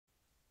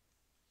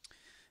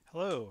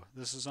Hello,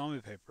 this is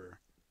Zombiepaper.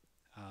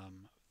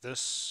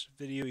 This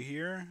video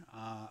here,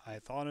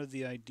 I thought of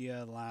the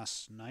idea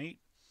last night,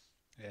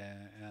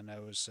 and I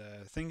was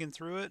thinking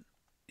through it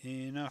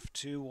enough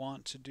to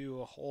want to do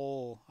a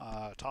whole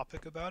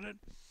topic about it,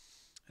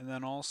 and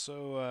then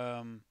also,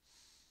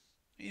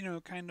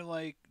 kind of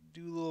like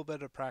do a little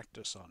bit of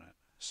practice on it.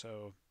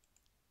 So,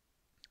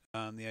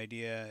 the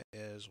idea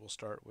is we'll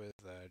start with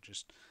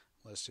just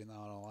listing that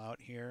all out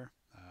here.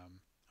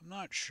 I'm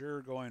not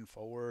sure going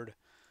forward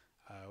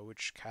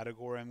which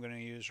category I'm going to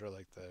use, or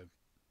like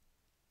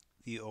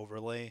the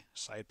overlay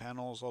side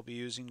panels I'll be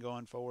using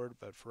going forward.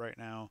 But for right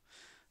now,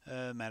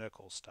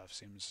 medical stuff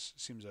seems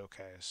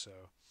okay.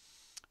 So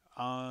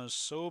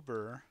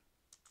sober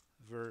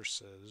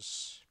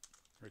versus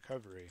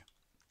recovery,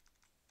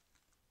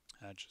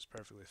 that just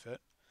perfectly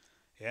fit.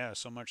 Yeah,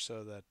 so much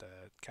so that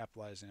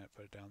capitalizing it,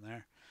 put it down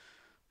there.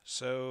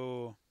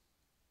 So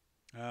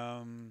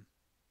um,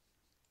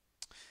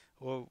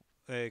 well,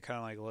 kind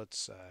of like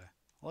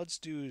let's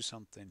do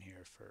something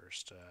here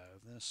first.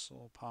 This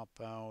will pop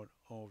out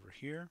over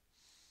here.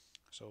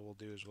 So what we'll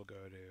do is we'll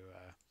go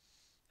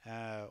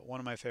to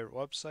one of my favorite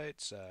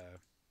websites,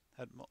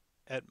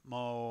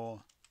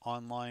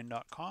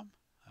 etmoonline.com.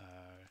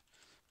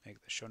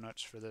 Make the show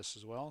notes for this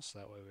as well, so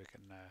that way we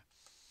can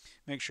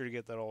make sure to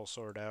get that all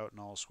sorted out and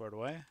all squared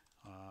away.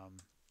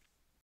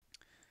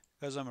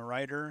 Because I'm a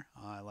writer,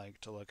 I like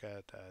to look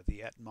at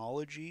the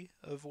etymology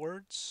of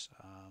words.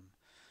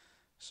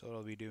 So what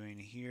I'll be doing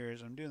here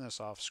is I'm doing this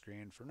off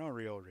screen for no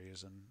real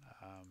reason.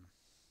 Let's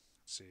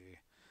see.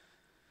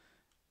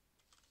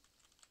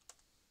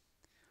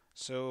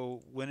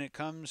 So when it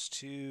comes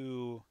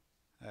to,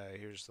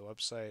 here's the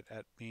website,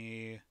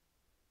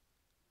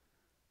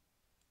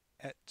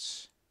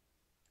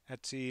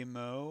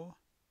 Etymo,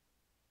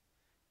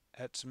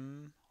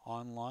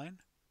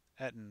 Online,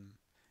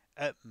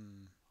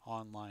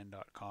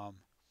 Etymonline.com.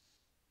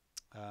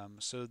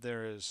 So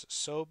there is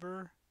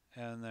sober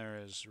and there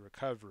is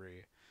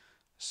recovery.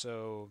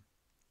 So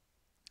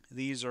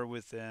these are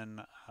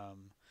within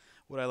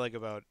what I like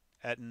about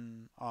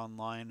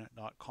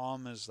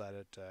etymonline.com is that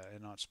it's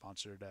not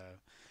sponsored.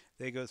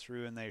 They go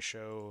through and they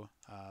show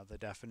the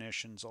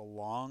definitions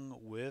along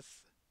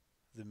with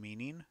the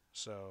meaning.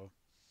 So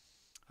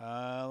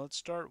let's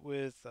start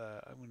with,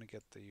 I'm going to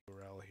get the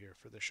URL here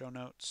for the show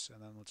notes,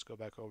 and then let's go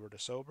back over to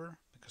sober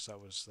because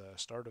that was the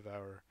start of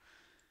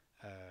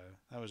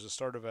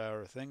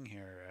our thing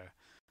here.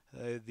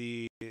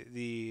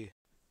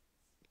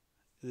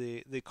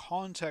 The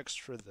context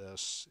for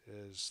this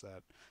is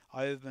that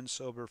I have been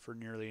sober for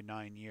nearly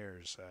 9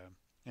 years.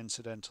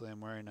 Incidentally,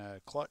 I'm wearing a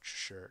Clutch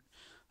shirt.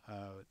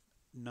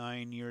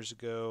 9 years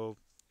ago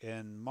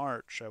in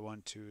March, I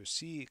went to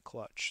see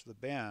Clutch, the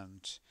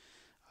band.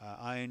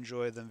 I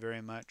enjoy them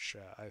very much.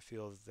 I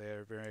feel that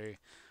they're very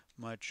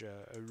much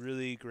a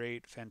really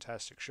great,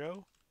 fantastic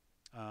show.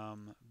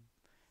 Um,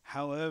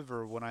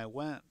 However,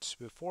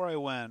 before I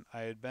went,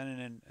 I had been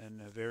in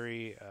a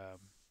very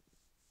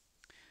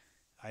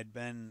I'd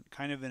been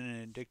kind of in an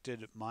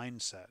addicted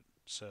mindset.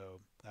 So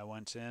I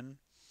went in,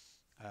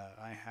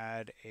 I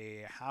had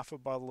a half a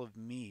bottle of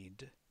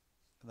mead,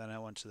 and then I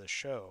went to the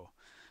show.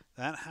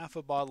 That half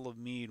a bottle of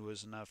mead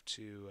was enough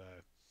to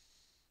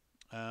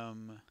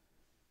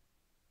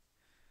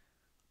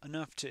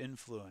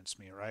influence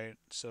me, right?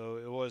 So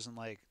it wasn't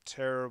like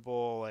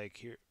terrible, like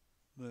here,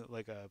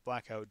 like a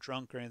blackout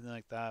drunk or anything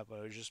like that, but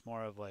it was just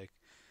more of like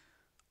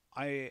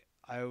I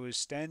I was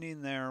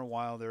standing there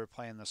while they were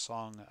playing the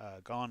song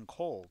 "Gone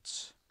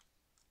Colds,"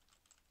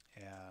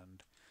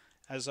 and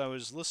as I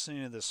was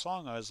listening to this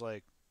song, I was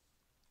like,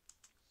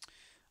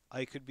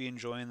 I could be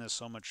enjoying this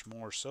so much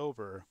more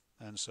sober.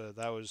 And so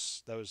that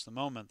was the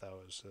moment. That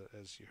was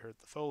as you heard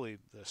the foley,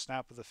 the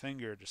snap of the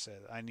finger to say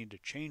that I need to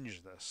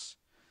change this.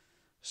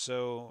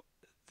 So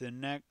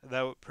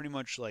that pretty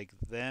much like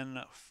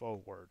then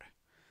forward.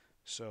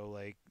 So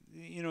like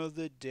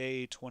the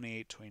day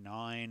 28,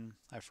 29,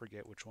 I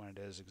forget which one it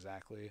is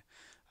exactly.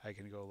 I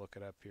can go look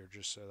it up here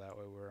just so that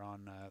way we're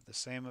on the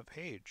same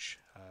page.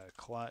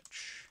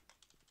 Clutch,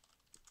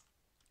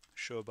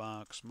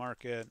 Showbox,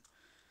 Market,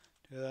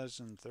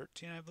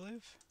 2013, I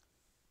believe.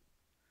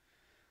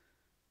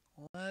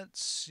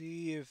 Let's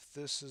see if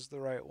this is the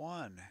right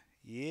one.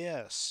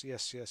 Yes,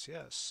 yes, yes,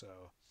 yes.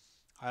 So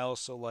I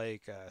also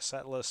like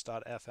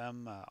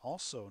setlist.fm,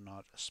 also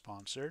not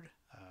sponsored.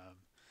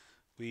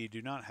 We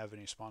do not have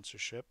any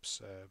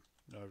sponsorships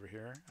over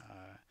here.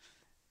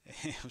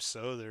 If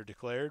so, they're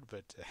declared,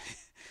 but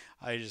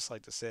I just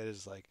like to say it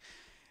as like,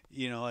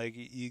 like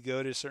you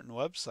go to certain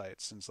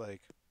websites and it's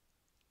like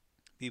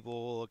people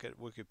will look at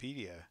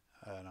Wikipedia,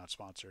 not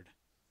sponsored.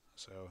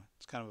 So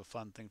it's kind of a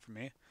fun thing for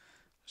me.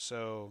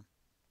 So,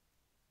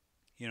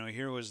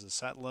 here was the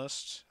set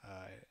list.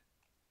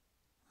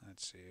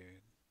 Let's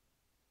see.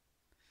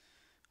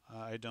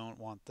 I don't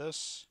want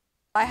this.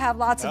 I have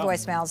lots of Oh,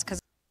 voicemails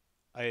because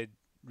I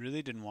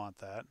really didn't want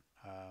that.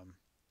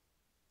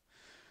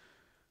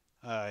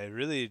 I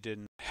really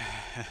didn't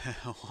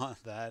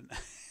want that.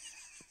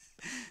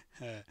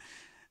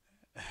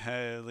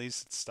 At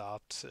least it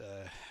stopped.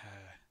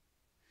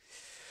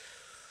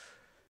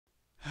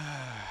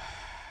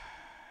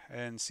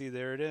 And see,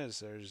 there it is.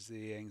 There's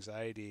the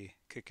anxiety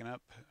kicking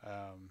up,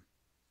 um,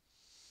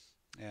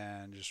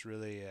 and just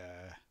really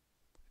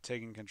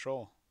taking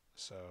control.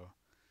 So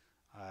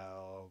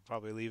I'll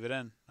probably leave it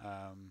in.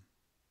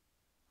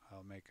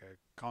 I'll make a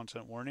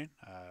content warning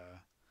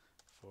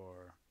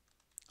for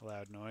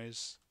loud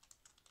noise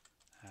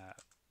at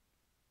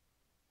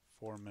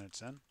 4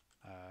 minutes in.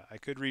 I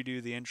could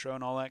redo the intro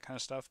and all that kind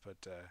of stuff,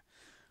 but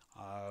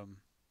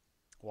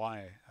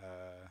why?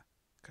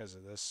 Because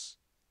of this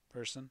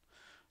person.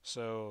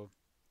 So,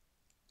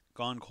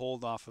 Gone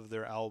Cold off of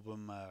their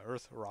album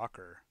Earth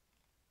Rocker.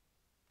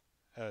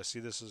 See,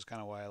 this is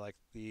kind of why I like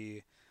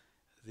the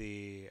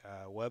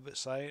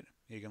website.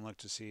 You can look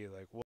to see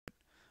like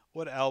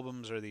what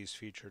albums are these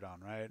featured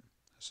on, right?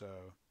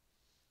 So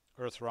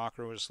Earth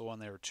Rocker was the one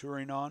they were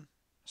touring on,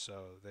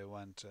 so they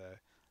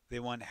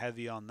went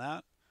heavy on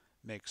that.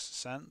 Makes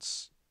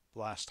sense.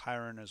 Blast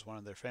Tyrant is one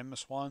of their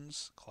famous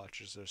ones.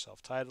 Clutch is their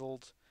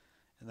self-titled,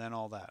 and then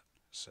all that.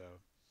 So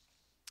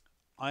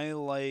I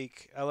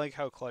like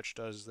how Clutch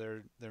does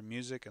their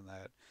music, and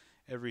that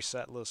every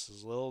set list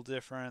is a little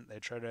different. They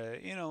try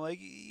to, like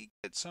you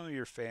get some of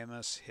your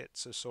famous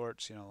hits of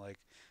sorts, like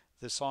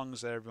the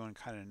songs that everyone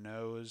kind of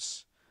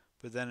knows,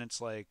 but then it's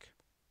like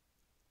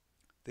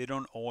they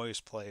don't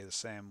always play the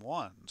same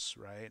ones,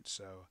 right?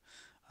 So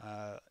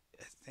I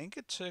think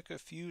it took a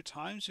few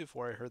times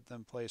before I heard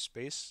them play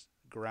Space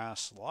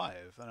Grass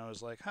live, and I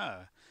was like,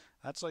 huh,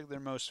 that's like their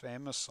most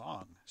famous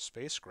song,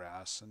 Space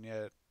Grass, and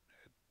yet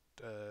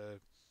uh,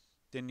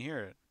 didn't hear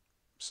it.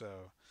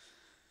 So,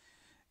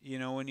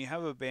 when you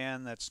have a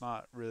band that's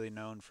not really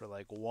known for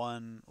like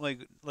one,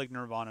 like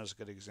Nirvana's a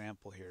good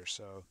example here.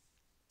 So,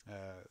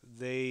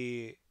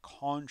 they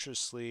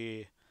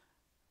consciously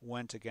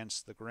went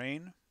against the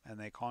grain, and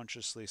they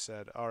consciously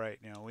said, "All right,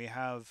 we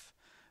have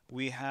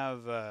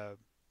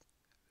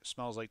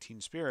Smells Like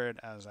Teen Spirit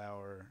as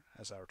our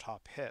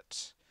top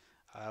hit.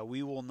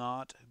 We will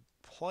not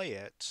play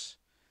it,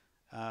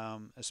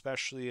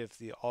 especially if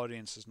the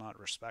audience is not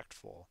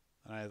respectful."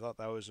 And I thought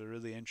that was a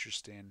really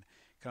interesting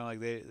kind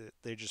of like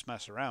they just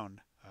mess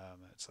around.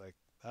 It's like,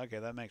 okay,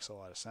 that makes a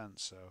lot of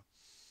sense. So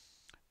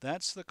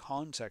that's the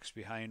context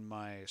behind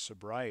my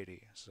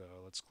sobriety. So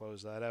let's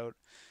close that out.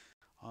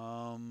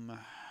 Um,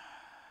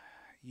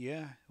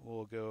 yeah,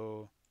 we'll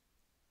go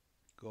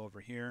over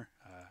here.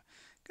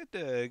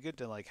 Good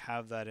to like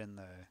have that in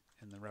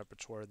the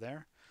repertoire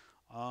there.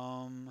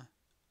 Um,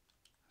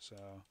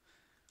 so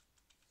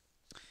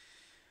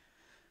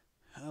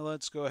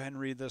let's go ahead and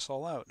read this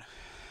all out.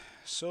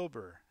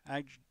 Sober,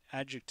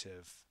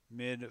 adjective,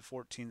 mid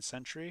 14th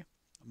century,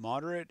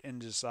 moderate in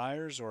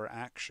desires or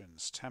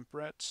actions,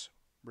 temperate,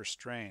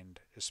 restrained,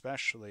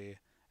 especially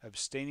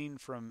abstaining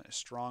from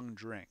strong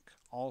drink.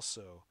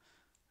 Also,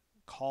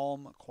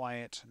 calm,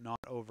 quiet, not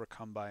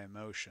overcome by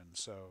emotion.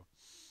 So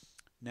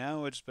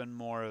now it's been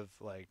more of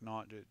like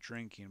not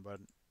drinking, but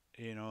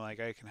like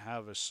I can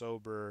have a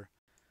sober,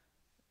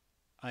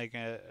 like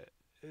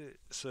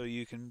so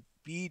you can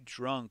be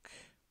drunk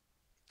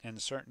in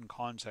certain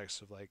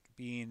contexts of like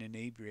being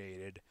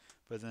inebriated,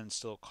 but then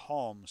still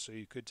calm. So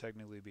you could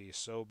technically be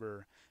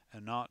sober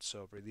and not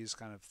sober. These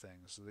kind of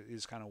things,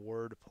 these kind of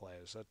word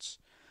plays. That's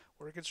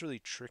where it gets really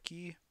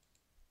tricky.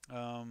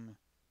 Um,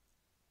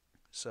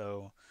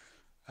 so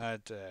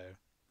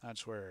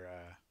that's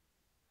where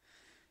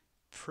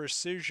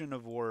precision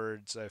of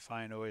words I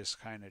find always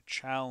kind of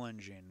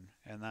challenging,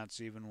 and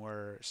that's even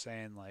where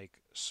saying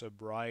like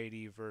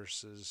sobriety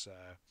versus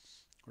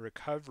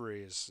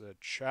recovery is a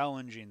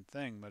challenging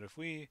thing. But if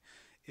we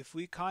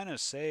kind of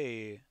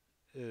say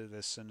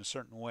this in a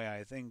certain way,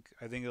 I think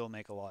it'll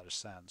make a lot of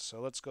sense.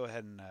 So let's go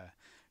ahead and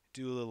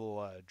do a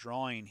little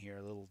drawing here,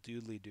 a little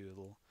doodly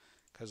doodle,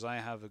 because I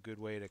have a good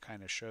way to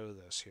kind of show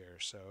this here.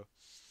 So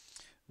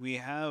we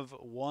have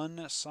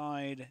one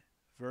side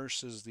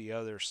versus the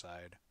other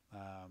side.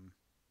 Um,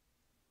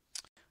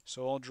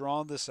 so I'll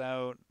draw this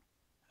out.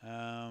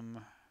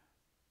 Um,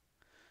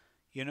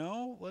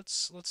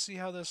 let's see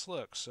how this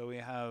looks. So we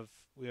have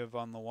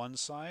on the one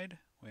side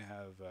we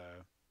have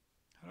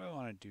how do I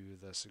want to do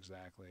this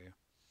exactly?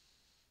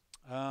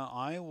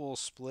 I will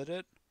split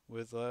it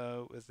with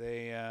a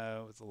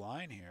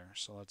line here.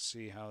 So let's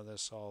see how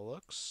this all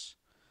looks.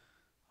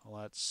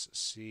 Let's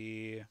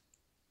see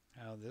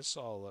how this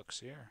all looks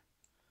here.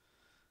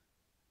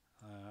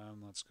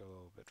 Let's go a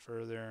little bit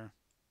further.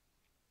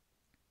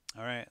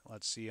 All right,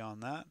 let's see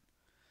on that.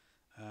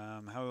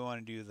 How we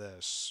want to do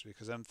this,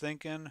 because I'm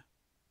thinking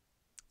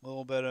a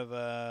little bit of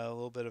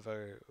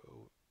a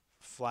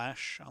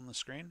flash on the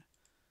screen,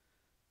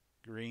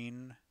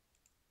 green,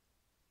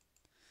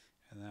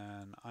 and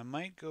then I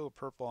might go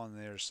purple on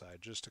the other side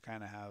just to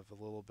kind of have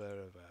a little bit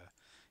of a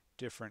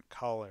different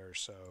color.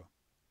 So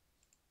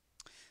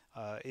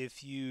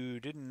if you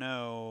didn't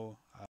know,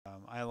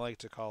 I like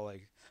to call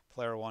like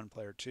player one,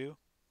 player two,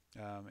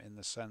 in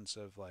the sense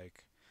of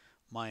like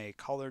my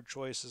color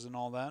choices and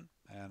all that.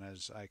 And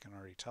as I can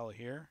already tell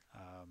here,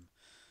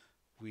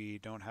 we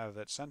don't have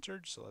that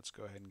centered, so let's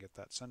go ahead and get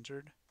that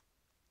centered.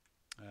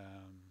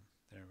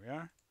 There we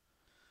are.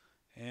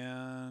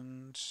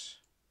 And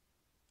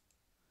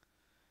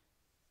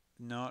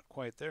not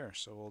quite there,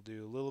 so we'll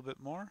do a little bit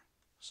more,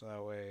 so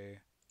that way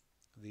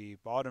the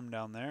bottom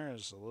down there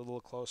is a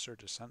little closer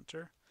to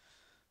center.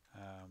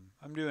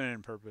 I'm doing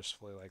it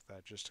purposefully like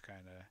that just to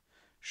kind of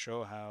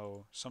show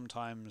how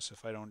sometimes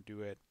if I don't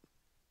do it,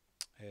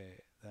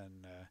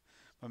 then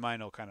my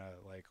mind will kind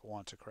of like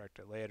want to correct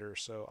it later.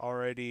 So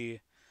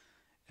already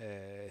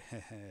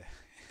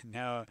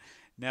now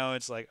now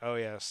it's like, oh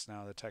yes,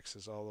 now the text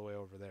is all the way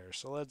over there.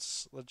 So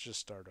let's just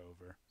start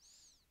over.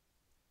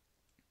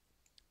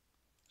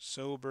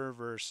 Sober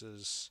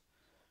versus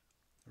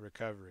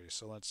recovery.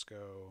 So let's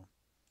go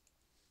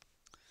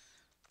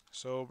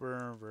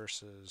sober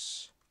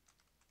versus,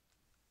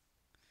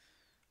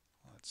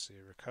 let's see,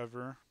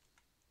 recover.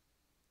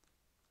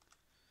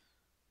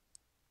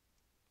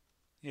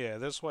 Yeah,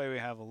 this way we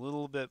have a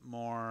little bit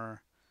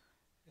more,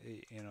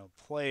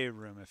 play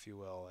room, if you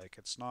will. Like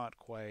it's not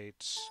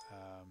quite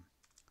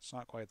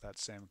that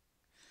same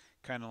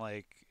kind of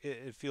like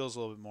it feels a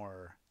little bit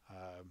more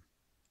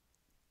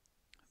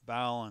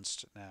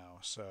balanced now.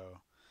 So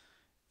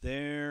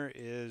there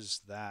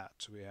is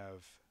that. We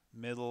have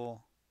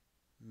middle,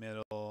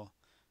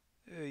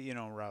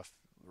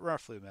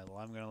 roughly middle.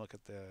 I'm gonna look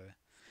at the,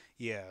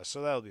 yeah,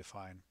 so that'll be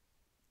fine.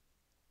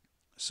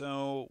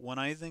 So when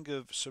I think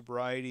of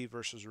sobriety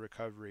versus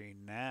recovery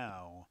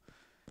now,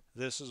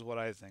 this is what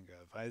I think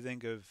of. I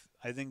think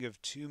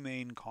of two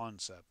main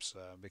concepts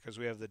because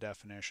we have the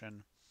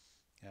definition.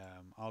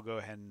 I'll go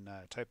ahead and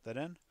type that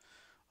in,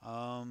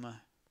 and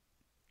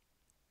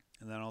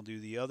then I'll do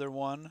the other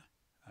one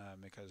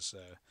because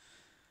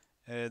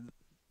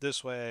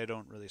this way I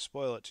don't really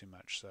spoil it too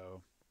much.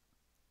 So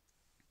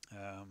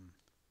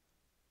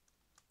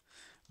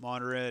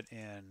moderate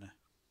in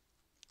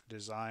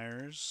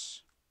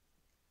desires,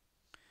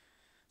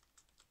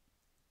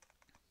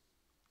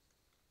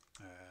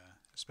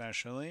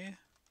 especially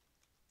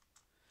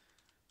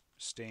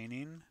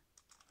abstaining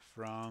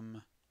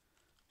from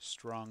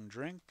strong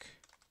drink,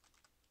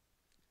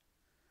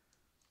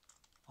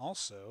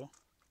 also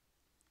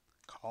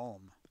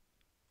calm.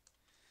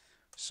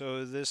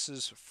 So this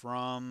is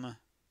from,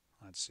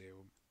 let's see,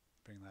 we'll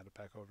bring that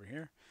back over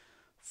here,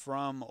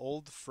 from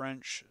Old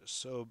French.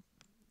 So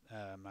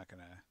I'm not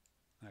gonna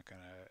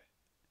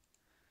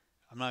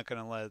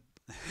let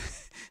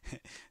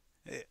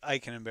I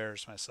can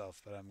embarrass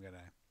myself, but I'm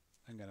gonna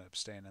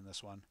abstain in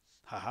this one.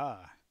 Haha.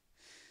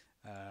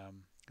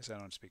 Because I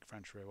don't speak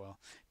French very well.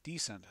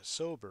 Decent,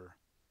 sober,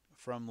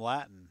 from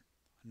Latin,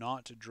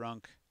 not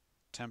drunk,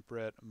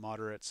 temperate,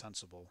 moderate,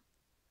 sensible.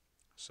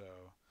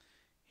 So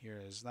here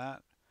is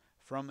that.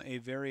 From a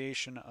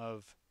variation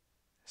of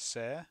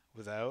se,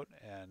 without,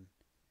 and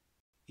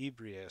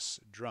ebrius,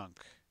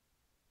 drunk.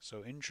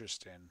 So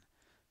interesting.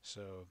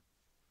 So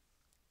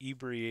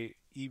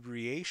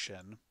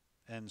ebriation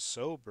and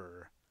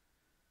sober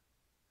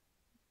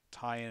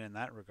tie in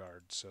that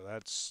regard. So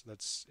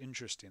that's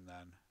interesting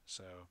then.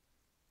 So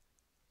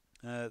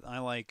I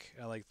like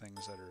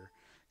things that are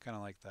kind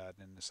of like that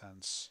in a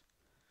sense.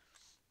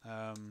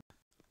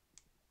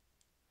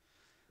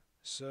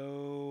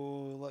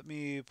 So let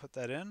me put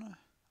that in.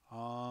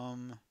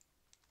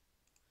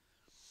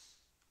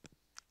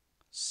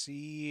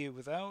 C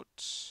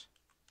without,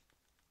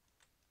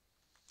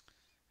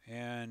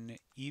 and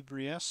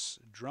ebrius,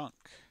 drunk,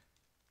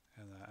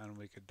 and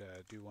we could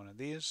do one of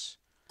these.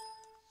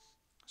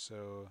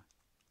 So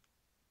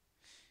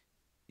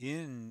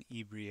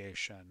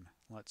inebriation,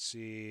 let's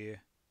see.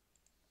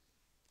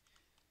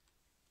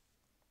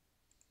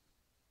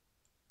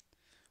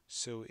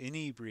 So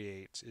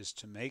inebriate is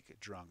to make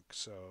drunk.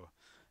 So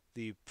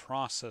the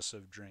process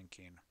of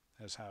drinking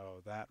is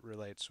how that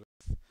relates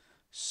with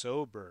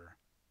sober.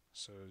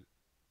 So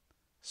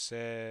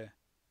se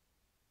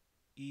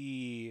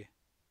e,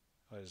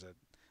 what is it?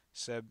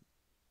 Seb,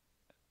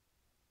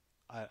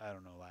 I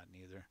don't know Latin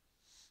either.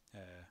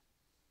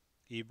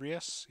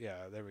 Ebrius,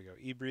 yeah, there we go.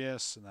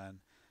 Ebrius, and then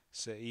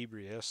se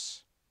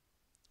ebrius,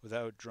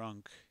 without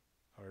drunk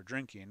or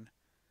drinking,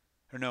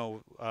 or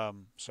no,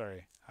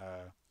 sorry,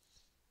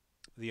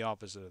 the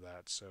opposite of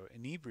that. So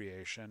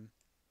inebriation,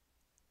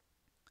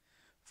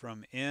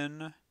 from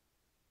in,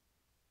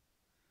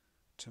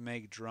 to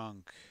make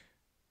drunk,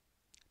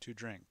 to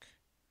drink.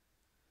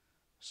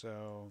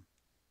 So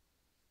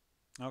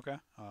okay,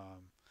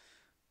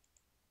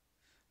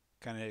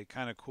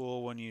 kind of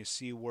cool when you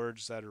see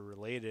words that are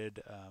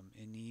related.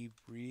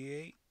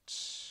 Inebriate,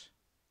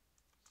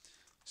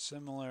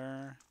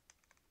 similar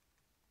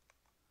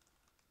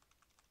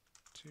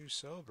to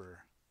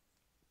sober.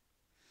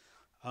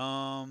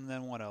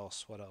 Then what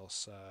else?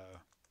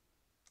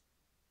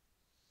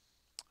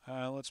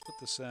 Let's put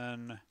this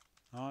in.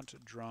 Not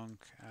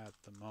drunk at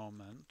the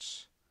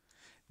moment.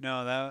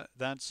 No,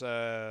 that's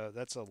a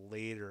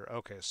later.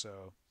 Okay,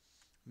 so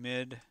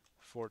mid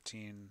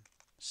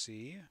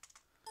 14C,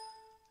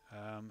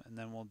 and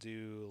then we'll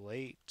do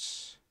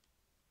late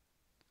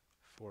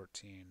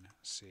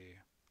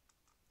 14C.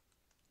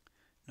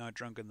 Not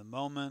drunk in the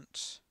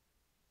moment,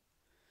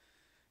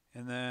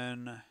 and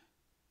then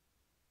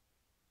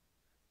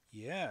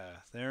Yeah,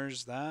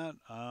 there's that.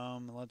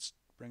 Let's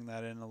bring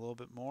that in a little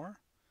bit more.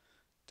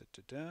 Da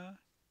da da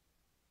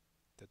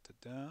da da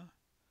da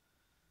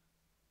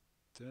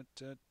da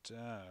da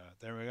da.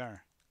 There we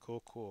are.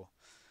 Cool, cool.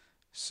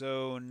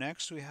 So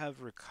next we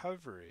have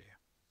recovery.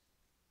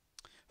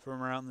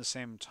 From around the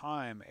same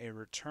time, a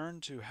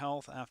return to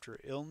health after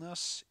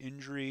illness,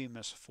 injury,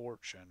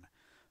 misfortune.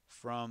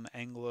 From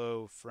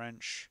Anglo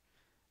French,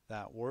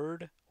 that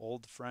word,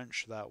 Old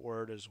French, that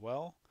word as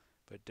well,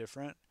 but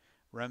different.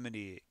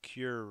 Remedy,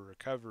 cure,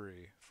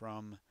 recovery.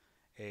 From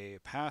a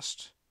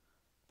past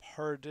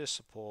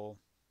participle,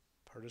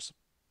 particip-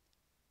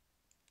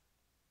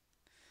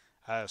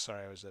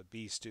 sorry, I was a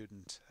B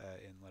student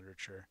in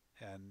literature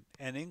and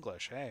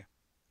English. Hey,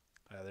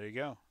 there you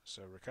go.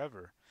 So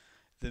recover.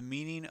 The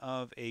meaning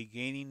of a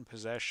gaining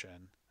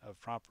possession of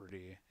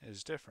property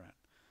is different.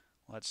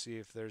 Let's see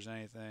if there's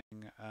anything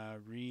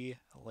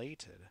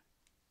related.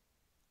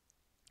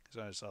 Because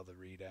I saw the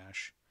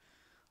re-dash.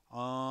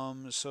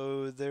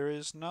 So there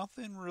is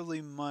nothing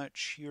really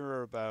much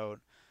here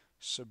about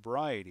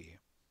sobriety.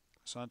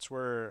 So that's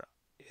where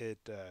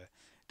it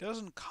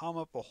doesn't come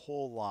up a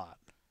whole lot.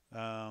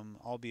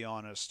 I'll be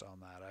honest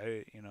on that.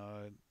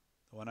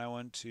 When I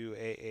went to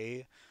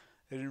AA,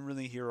 I didn't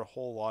really hear a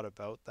whole lot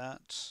about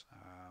that.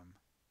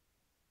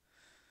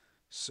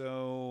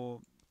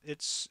 So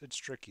it's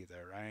tricky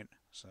there, right?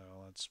 So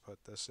let's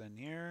put this in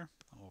here.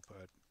 We'll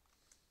put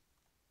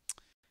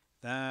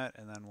that,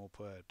 and then we'll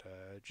put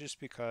just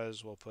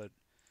because we'll put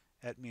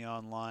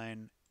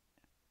Etymonline.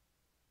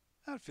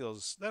 That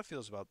feels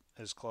about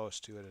as close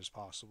to it as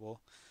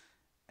possible.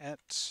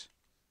 Et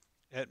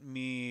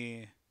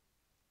etme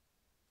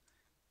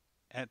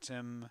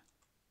etim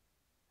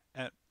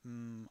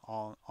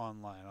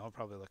online. I'll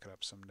probably look it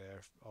up someday.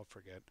 I'll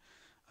forget.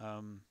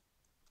 Um,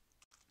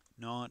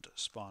 Not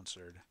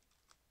sponsored.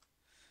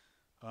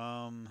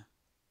 Um,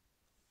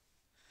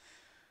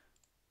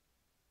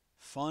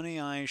 Funny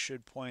I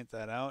should point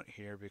that out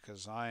here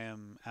because I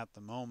am at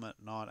the moment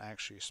not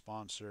actually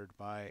sponsored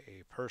by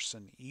a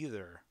person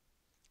either.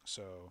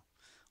 So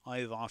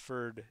I've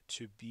offered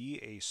to be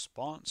a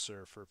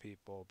sponsor for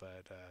people,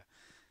 but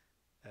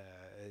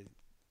it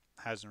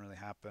hasn't really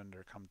happened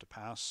or come to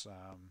pass.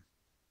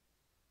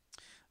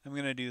 I'm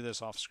going to do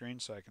this off screen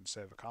so I can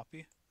save a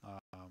copy.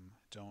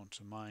 Don't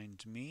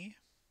mind me.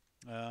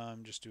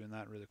 I'm just doing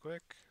that really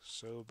quick.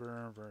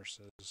 Sober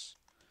versus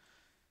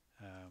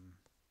um,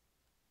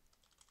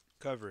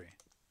 recovery.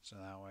 So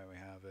that way we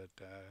have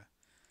it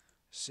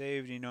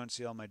saved. You don't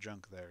see all my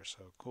junk there.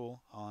 So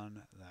cool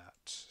on that.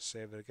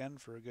 Save it again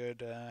for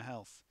good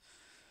health.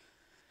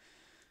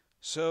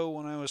 So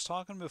when I was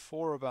talking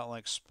before about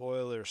like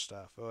spoiler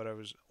stuff,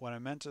 what I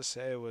meant to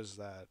say was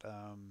that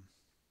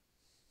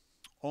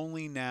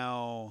only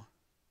now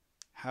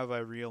have I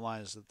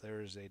realized that there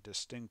is a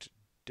distinct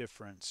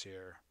difference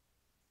here.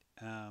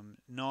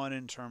 Not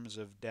in terms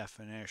of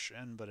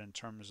definition, but in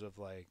terms of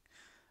like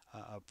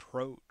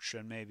approach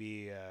and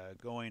maybe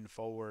going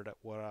forward at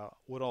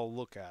what I'll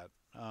look at,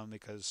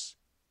 because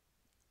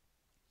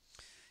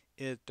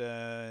it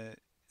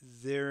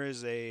there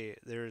is a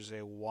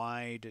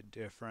wide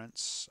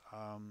difference.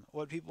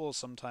 What people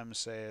sometimes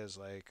say is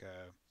like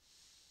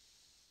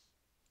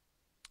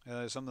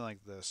something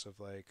like this of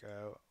like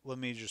let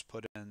me just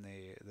put in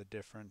the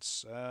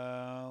difference.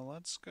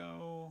 Let's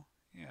go.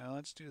 Yeah,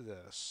 let's do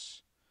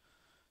this.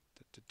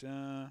 Da, da,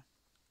 da.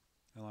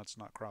 And let's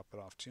not crop it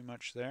off too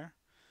much there.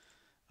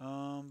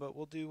 But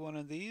we'll do one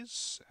of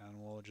these and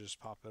we'll just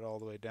pop it all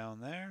the way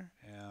down there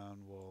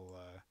and we'll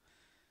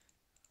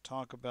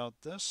talk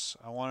about this.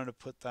 I wanted to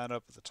put that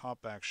up at the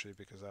top actually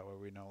because that way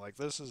we know like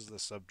this is the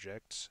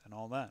subject and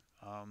all that.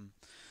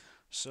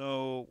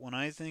 So when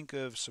I think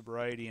of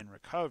sobriety and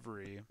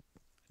recovery,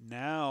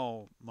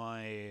 now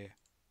my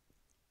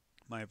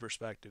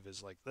perspective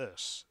is like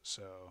this.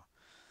 So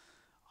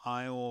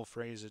I will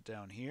phrase it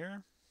down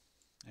here,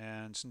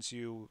 and since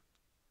you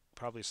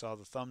probably saw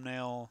the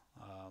thumbnail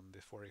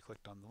before you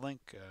clicked on the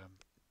link,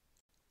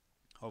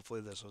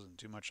 hopefully this wasn't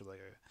too much of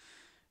like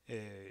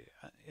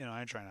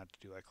I try not to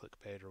do like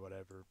clickbait or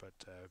whatever, but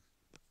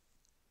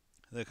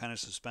the kind of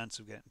suspense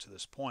of getting to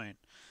this point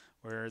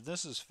where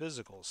this is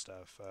physical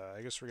stuff.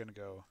 I guess we're gonna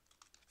go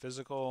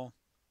physical,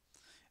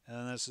 and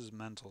then this is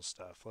mental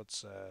stuff.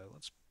 Let's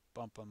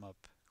bump them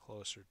up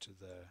closer to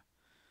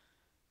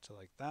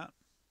like that.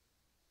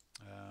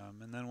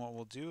 And then what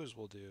we'll do is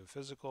we'll do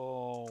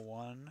physical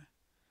 1, and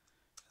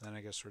then I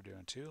guess we're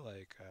doing 2,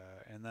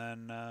 and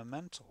then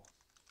mental.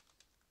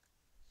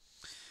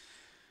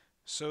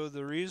 So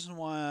the reason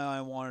why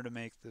I wanted to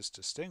make this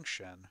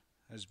distinction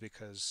is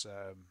because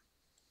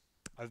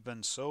I've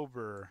been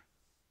sober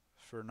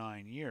for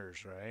 9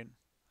 years, right?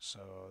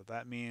 So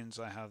that means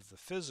I have the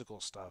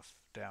physical stuff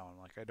down.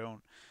 Like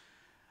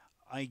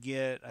I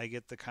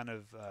get the kind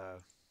of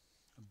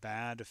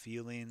bad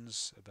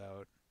feelings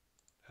about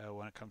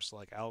when it comes to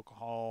like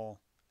alcohol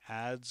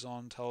ads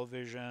on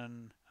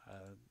television.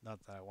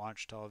 Not that I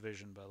watch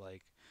television, but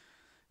like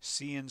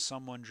seeing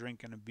someone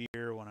drinking a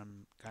beer when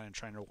I'm kind of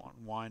trying to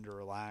unwind or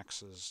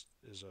relax is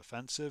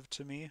offensive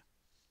to me.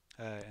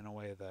 in a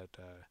way that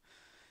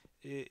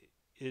it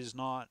is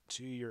not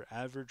to your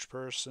average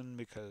person,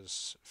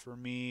 because for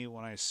me,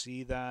 when I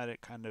see that,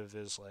 it kind of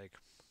is like,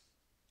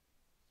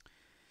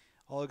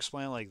 I'll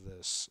explain like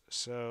this.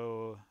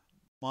 So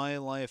my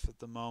life at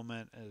the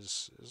moment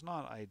is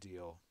not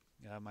ideal.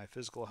 My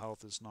physical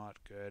health is not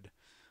good.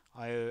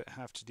 I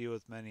have to deal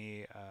with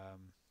many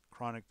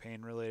chronic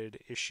pain related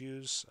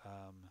issues.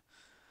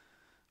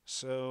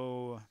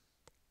 So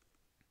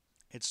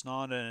it's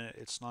not an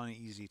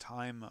easy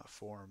time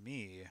for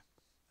me.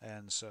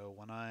 And so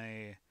when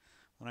I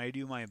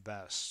do my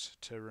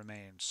best to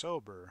remain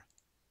sober,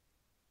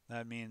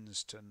 that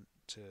means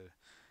to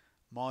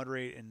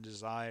moderate in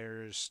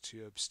desires,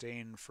 to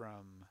abstain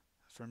from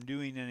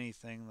doing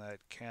anything that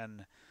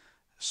can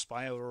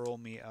spiral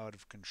me out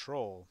of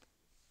control.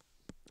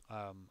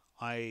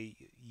 I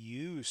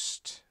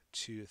used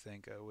to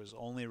think it was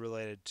only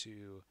related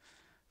to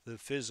the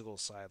physical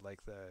side,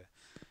 like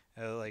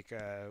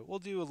we'll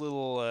do a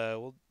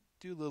little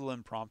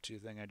impromptu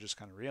thing I just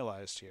kind of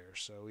realized here.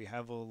 So we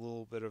have a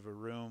little bit of a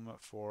room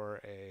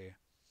for a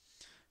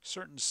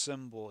certain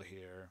symbol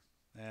here,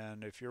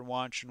 and if you're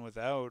watching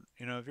without,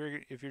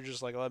 if you're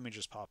just like, let me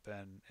just pop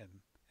in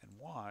and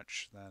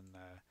watch, then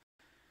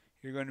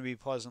you're going to be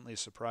pleasantly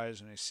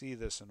surprised when you see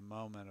this in a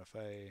moment. If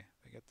I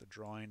get the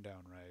drawing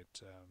down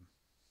right,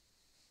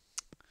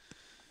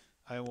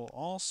 I will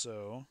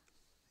also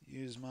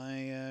use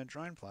my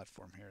drawing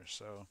platform here.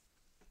 So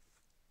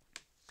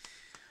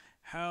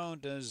how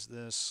does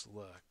this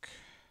look?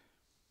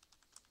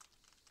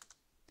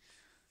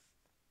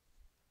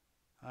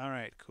 All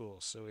right, cool.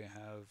 So we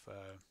have,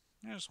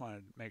 I just want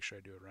to make sure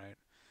I do it right.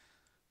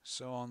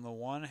 So on the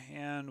one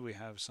hand, we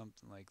have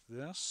something like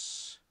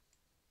this.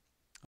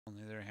 On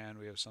the other hand,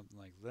 we have something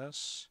like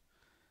this.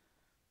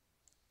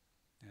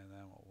 And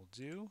then what we'll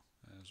do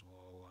is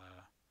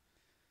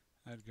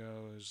that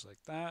goes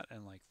like that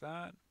and like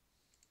that.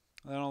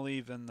 And then I'll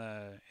leave in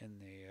the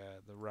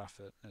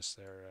roughness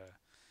there.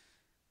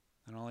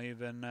 And I'll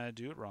even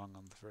do it wrong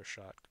on the first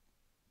shot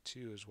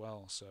too as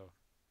well. So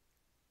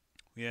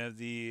we have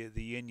the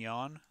yin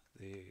yang,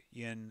 the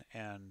yin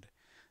and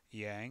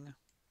yang.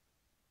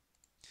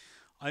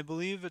 I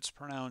believe it's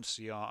pronounced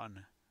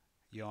yan,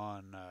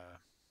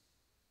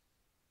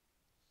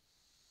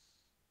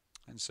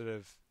 instead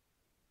of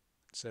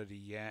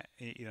yang,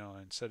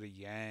 instead of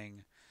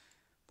yang,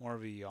 more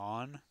of a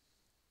yawn,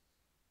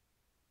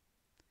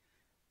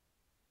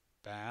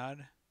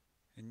 bad,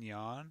 and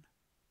yawn.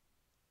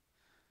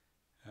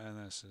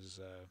 And this is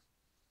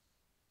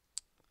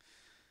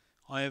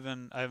I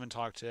haven't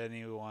talked to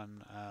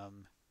anyone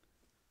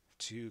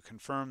to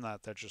confirm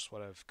that. That's just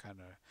what I've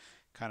kind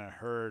of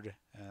heard.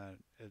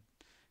 It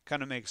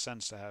kind of makes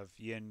sense to have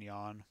yin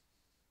yang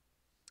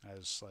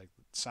as like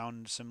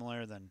sound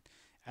similar, then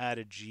add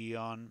a G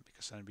on,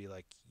 because then it'd be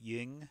like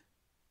yin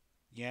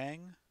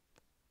yang.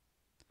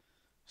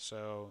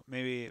 So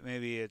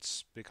maybe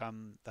it's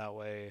become that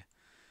way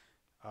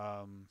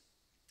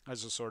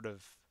as a sort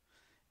of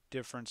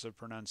difference of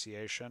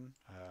pronunciation.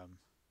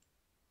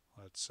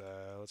 Let's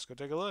go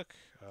take a look.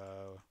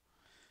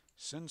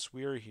 Since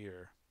we're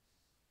here,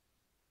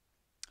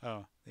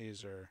 oh,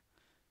 these are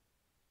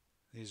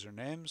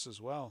names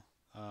as well.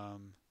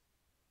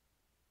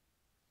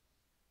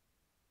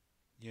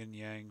 Yin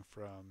yang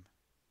from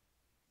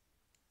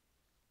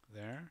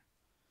there.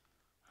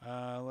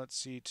 Let's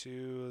see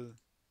too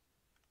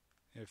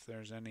if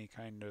there's any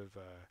kind of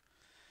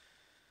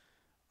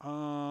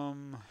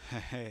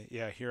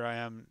yeah, here I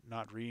am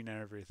not reading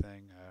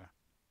everything.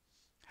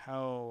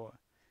 How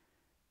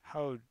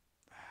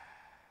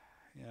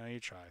you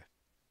try,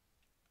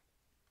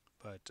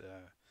 but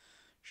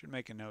should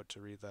make a note to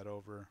read that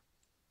over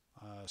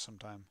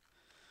sometime.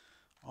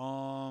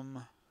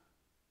 Not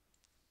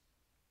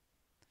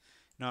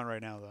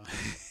right now though.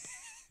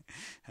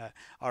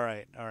 All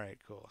right,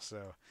 cool.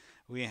 So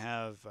we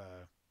have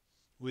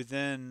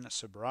within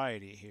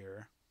sobriety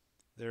here,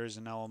 there is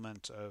an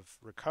element of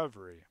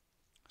recovery.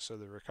 So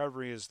the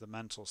recovery is the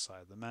mental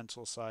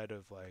side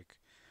of like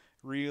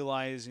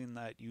realizing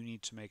that you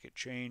need to make a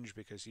change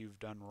because you've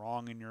done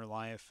wrong in your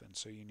life, and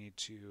so you need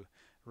to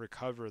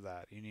recover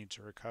that. You need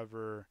to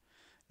recover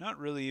not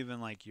really even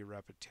like your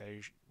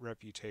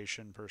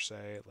reputation per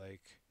se.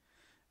 Like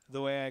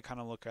the way I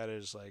kind of look at it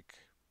is like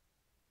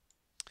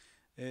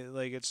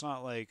it's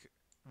not like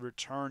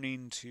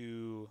returning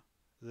to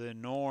the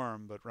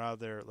norm, but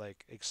rather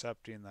like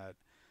accepting that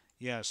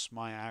yes,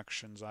 my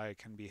actions, I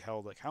can be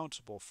held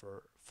accountable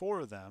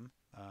for them.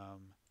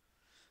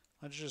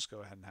 Let's just go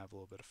ahead and have a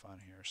little bit of fun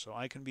here. So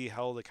I can be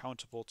held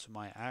accountable to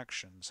my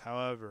actions.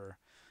 However,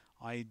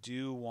 I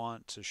do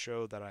want to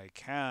show that I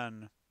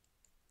can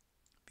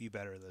be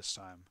better this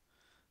time.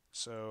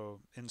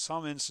 So in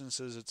some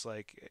instances, it's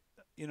like,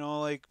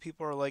 like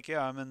people are like,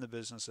 yeah, I'm in the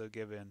business of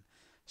giving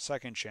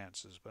second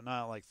chances, but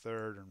not like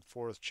third and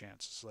fourth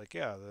chances. Like,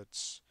 yeah,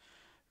 that's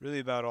really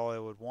about all I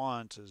would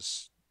want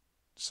is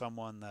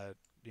someone that,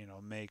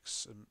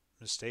 makes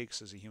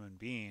mistakes as a human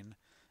being,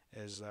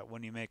 is that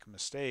when you make a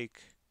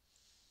mistake,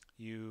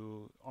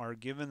 you are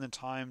given the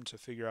time to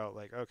figure out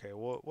like, okay,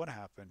 what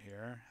happened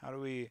here? How do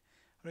we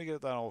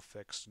get that all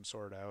fixed and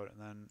sorted out? And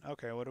then,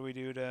 okay, what do we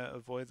do to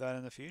avoid that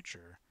in the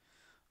future?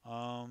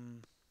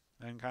 Um,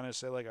 and kind of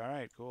say like, all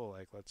right, cool,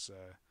 like let's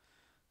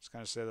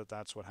kind of say that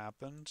that's what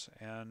happened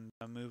and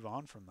move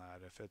on from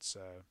that. If it's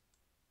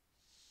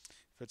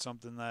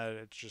something that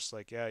it's just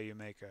like, yeah, you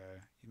make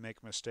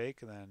a mistake,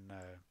 then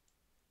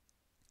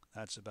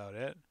that's about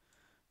it.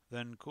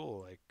 Then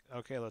cool, like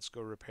okay, let's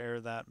go repair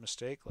that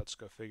mistake. Let's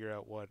go figure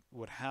out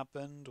what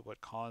happened,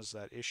 what caused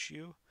that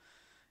issue,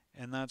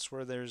 and that's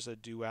where there's a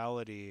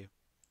duality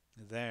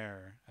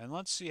there. And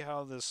let's see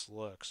how this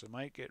looks. It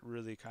might get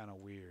really kind of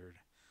weird,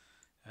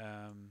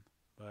 um,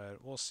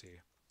 but we'll see.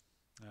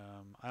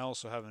 I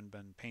also haven't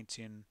been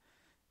painting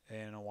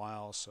in a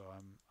while, so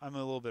I'm a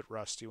little bit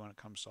rusty when it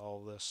comes to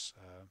all of this.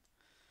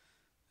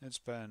 It's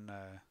been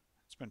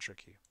it's been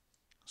tricky.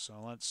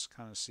 So let's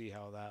kind of see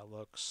how that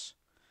looks.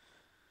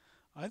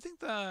 I think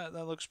that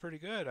looks pretty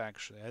good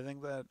actually. I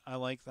think that I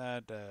like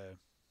that.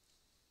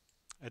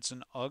 It's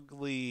an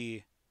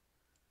ugly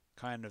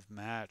kind of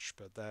match,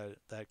 but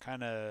that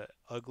kind of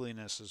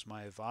ugliness is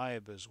my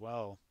vibe as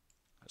well.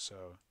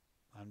 So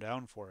I'm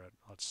down for it.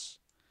 Let's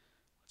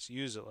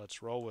use it.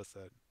 Let's roll with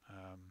it.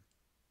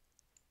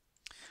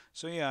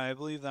 So yeah, I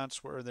believe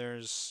that's where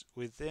there's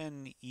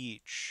within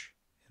each.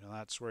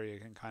 That's where you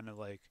can kind of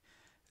like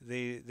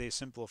they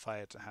simplify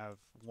it to have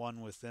one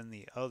within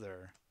the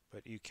other,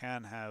 but you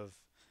can have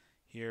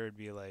here it'd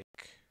be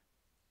like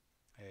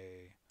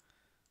a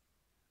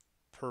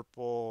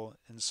purple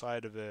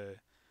inside of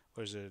a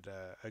what is it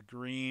a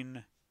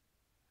green.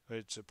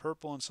 It's a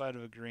purple inside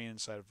of a green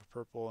inside of a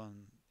purple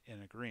and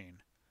in a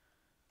green.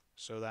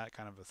 So that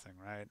kind of a thing,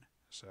 right?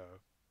 So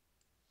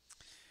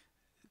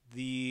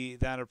the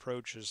that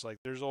approach is like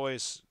there's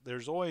always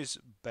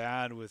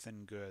bad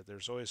within good.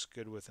 There's always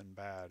good within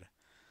bad.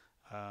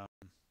 Um,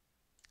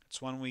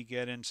 it's when we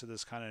get into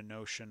this kind of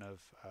notion of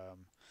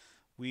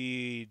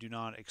we do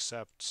not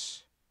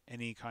accept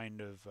any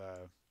kind of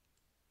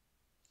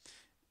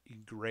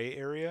gray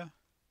area.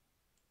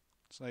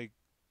 It's like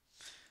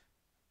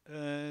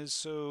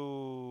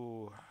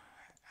so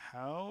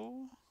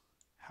how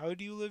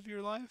do you live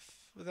your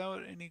life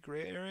without any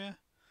gray area?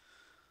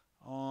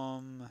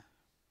 Um,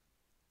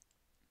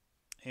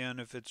 and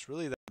if it's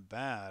really that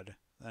bad,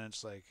 then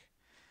it's like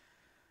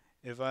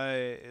if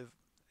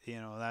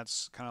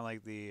that's kind of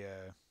like the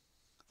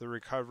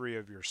recovery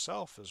of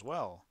yourself as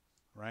well,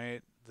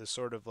 right? The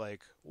sort of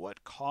like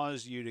what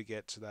caused you to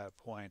get to that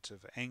point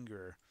of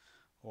anger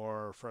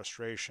or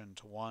frustration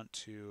to want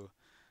to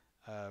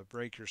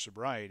break your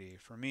sobriety.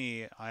 For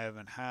me, I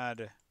haven't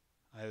had.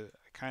 I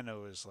kind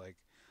of was like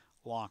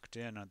locked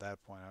in at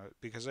that point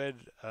because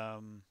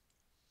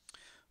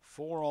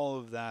for all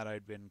of that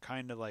I'd been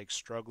kind of like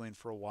struggling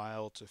for a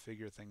while to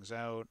figure things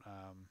out.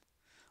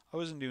 I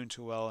wasn't doing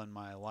too well in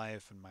my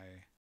life and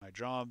my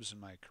jobs and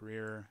my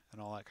career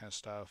and all that kind of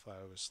stuff.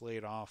 I was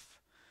laid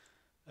off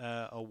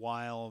a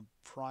while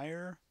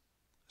prior.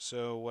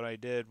 So what I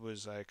did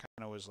was I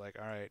kind of was like,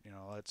 all right,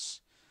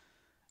 let's.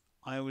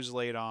 I was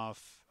laid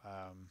off.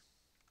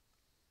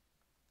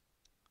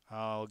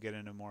 I'll get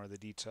into more of the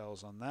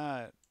details on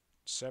that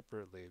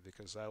separately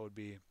because that would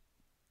be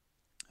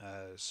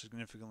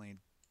significantly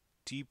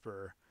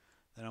deeper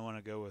than I want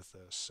to go with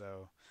this.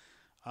 So,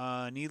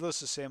 needless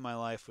to say, my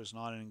life was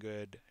not in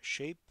good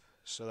shape.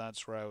 So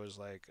that's where I was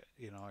like,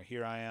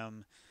 here I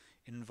am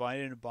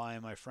invited by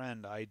my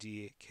friend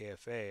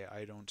IDKFA,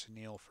 I Don't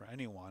Kneel for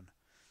Anyone,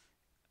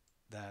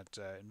 that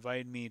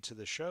invited me to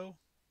the show.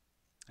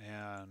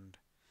 And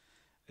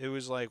it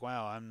was like,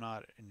 wow, I'm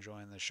not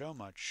enjoying the show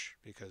much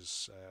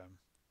because,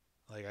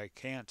 like, I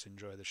can't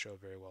enjoy the show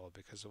very well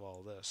because of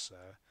all this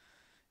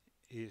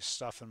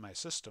stuff in my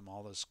system,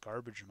 all this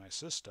garbage in my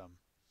system.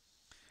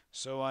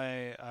 So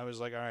I was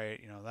like, all right,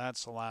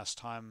 that's the last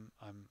time.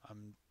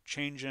 I'm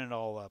changing it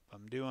all up.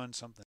 I'm doing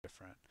something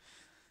different.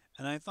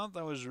 And I thought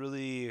that was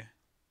really,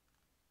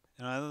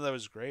 I thought that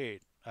was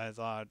great. I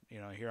thought,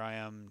 here I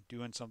am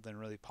doing something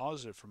really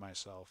positive for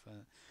myself.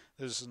 And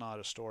this is not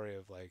a story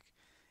of like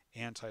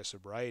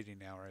anti-sobriety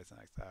now or anything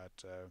like that.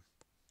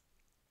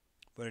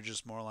 But it's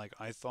just more like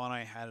I thought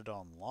I had it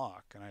on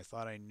lock, and I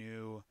thought I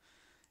knew,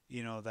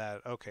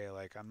 that okay,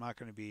 like I'm not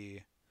going to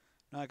be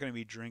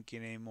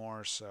drinking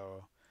anymore.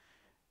 So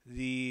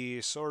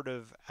the sort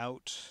of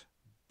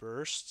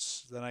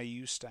outbursts that I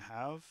used to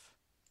have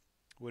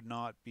would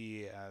not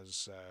be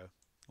as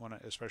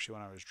especially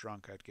when I was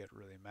drunk, I'd get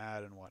really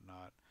mad and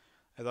whatnot.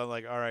 I thought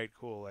like, all right,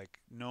 cool, like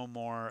no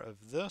more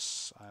of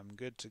this. I'm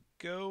good to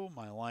go.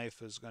 My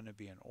life is going to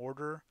be in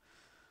order.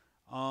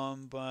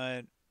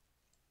 But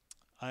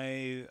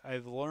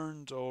I've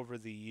learned over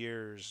the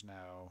years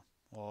now,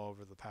 well,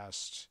 over the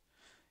past,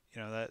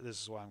 that this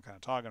is what I'm kind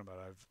of talking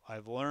about.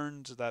 I've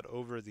learned that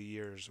over the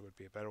years would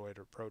be a better way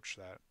to approach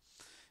that.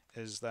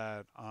 Is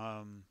that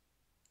I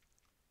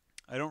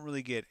don't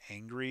really get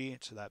angry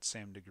to that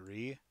same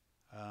degree,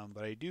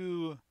 but I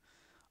do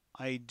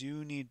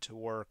need to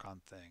work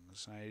on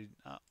things.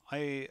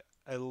 I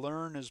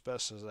learn as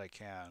best as I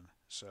can.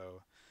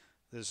 So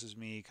this is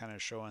me kind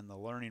of showing the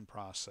learning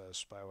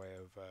process by way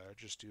of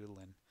just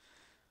doodling.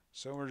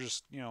 So we're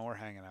just, we're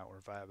hanging out, we're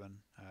vibing.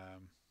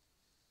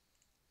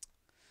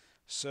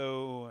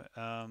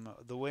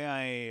 The way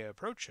I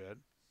approach it,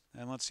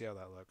 and let's see how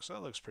that looks.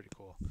 That looks pretty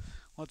cool.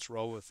 Let's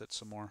roll with it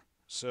some more.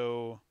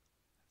 So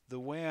the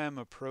way I'm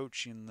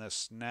approaching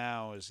this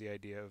now is the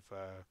idea of,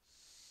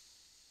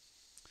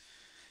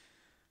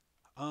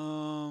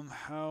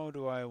 how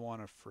do I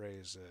want to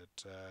phrase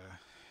it?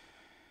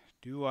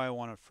 Do I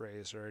want to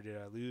phrase, or did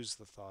I lose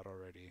the thought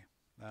already?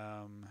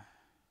 Um,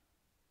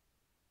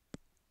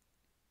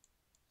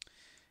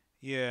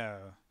 yeah.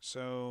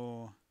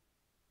 So,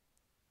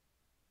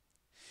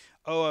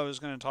 oh, I was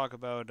going to talk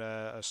about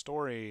a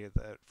story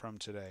that from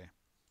today.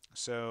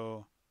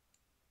 So,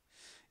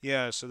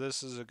 yeah. So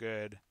this is a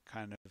good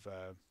kind of,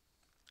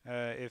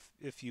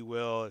 if you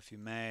will, if you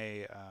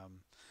may,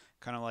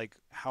 kind of like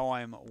how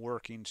I'm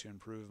working to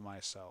improve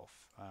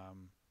myself.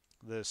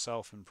 The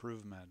self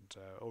improvement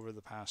over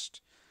the past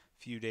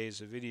few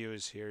days of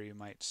videos here, you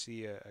might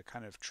see a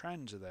kind of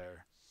trend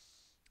there.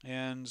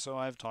 And so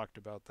I've talked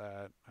about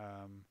that.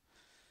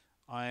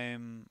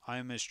 I'm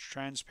as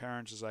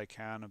transparent as I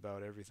can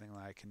about everything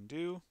that I can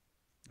do.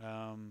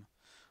 Um,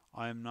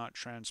 I'm not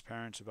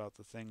transparent about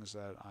the things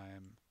that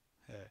I'm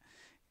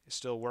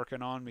still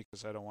working on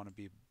because I don't want to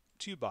be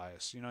too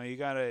biased. You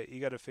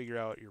gotta figure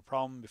out your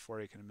problem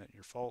before you can admit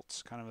your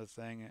faults, kind of a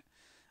thing.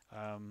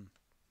 Um,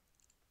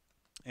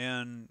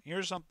 and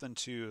here's something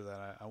too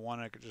that I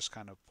want to just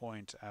kind of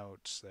point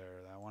out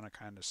there that I want to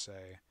kind of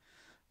say.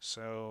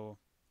 So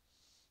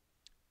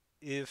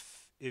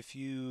if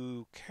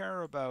you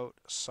care about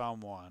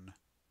someone,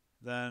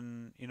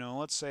 then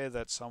let's say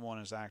that someone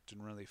is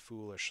acting really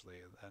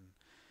foolishly, then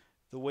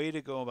the way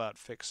to go about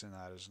fixing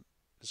that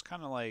is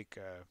kind of like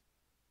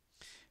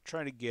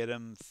try to get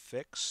them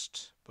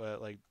fixed,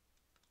 but like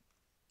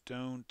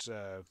don't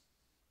I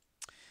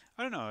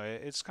don't know.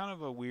 It's kind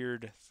of a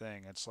weird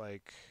thing. It's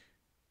like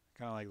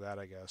kind of like that,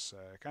 I guess.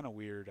 Kind of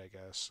weird, I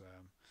guess.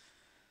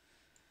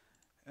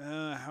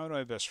 How do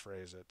I best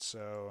phrase it?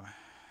 So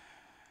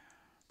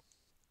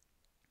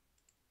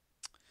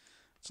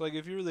it's like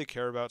if you really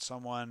care about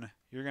someone,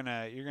 you're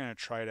gonna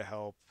try to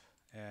help,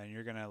 and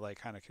you're gonna like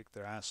kind of kick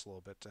their ass a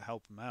little bit to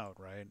help them out,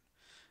 right?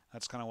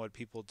 That's kind of what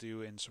people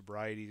do in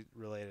sobriety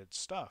related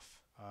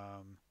stuff.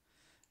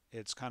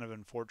 It's kind of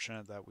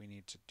unfortunate that we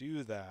need to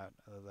do that.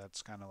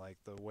 That's kind of like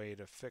the way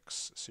to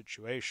fix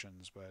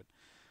situations, but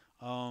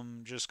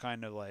just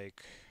kind of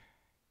like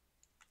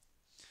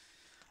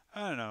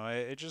I don't know.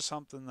 It's just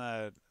something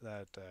that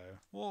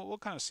we'll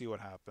kind of see what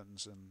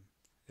happens,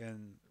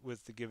 and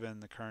with the given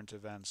the current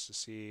events to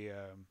see.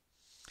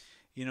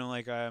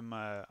 Like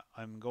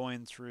I'm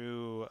going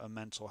through a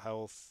mental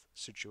health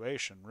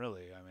situation.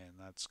 Really, I mean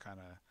that's kind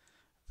of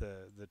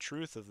the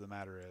truth of the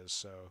matter is.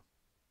 So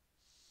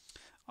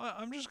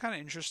I'm just kind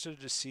of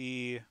interested to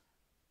see.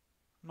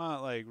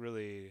 Not like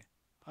really.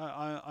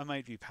 I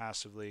might be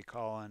passively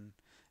calling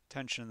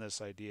attention to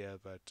this idea,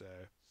 but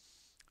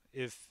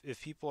if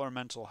people are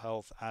mental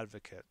health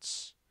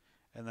advocates,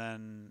 and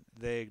then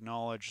they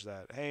acknowledge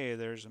that hey,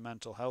 there's a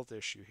mental health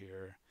issue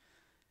here,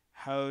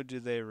 how do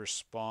they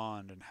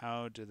respond, and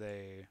how do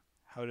they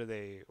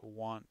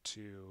want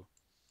to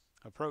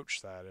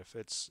approach that? If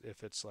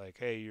it's like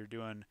hey, you're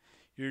doing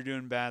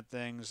bad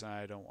things and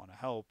I don't want to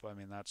help. I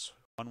mean that's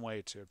one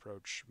way to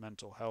approach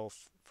mental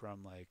health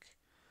from like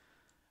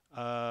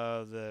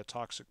the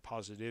toxic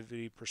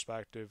positivity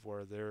perspective,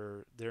 where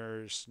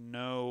there's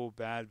no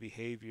bad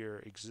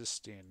behavior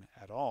existing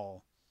at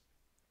all.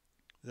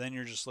 Then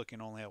you're just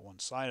looking only at one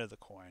side of the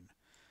coin.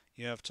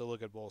 You have to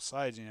look at both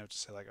sides, and you have to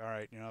say like, all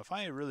right, if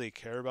I really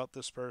care about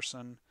this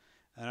person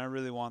and I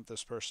really want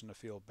this person to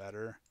feel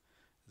better,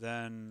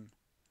 then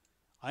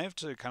I have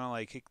to kind of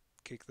like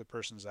kick the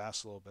person's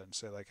ass a little bit and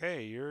say like,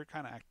 hey, you're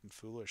kind of acting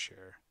foolish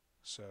here.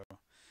 So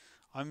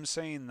I'm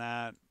saying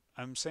that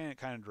I'm saying it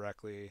kind of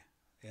directly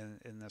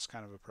in this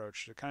kind of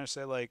approach to kind of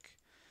say like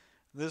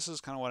this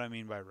is kind of what I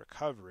mean by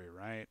recovery,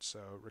 right? So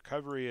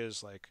recovery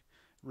is like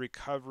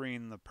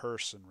recovering the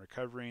person,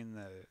 recovering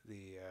the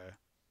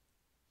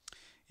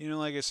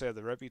like I said,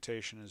 the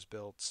reputation is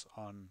built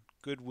on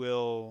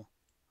goodwill,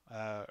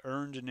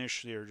 earned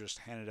initially or just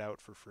handed out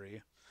for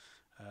free.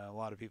 A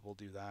lot of people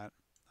do that,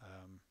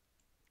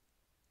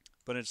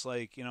 but it's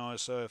like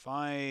so if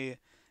I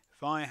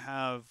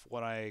have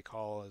what I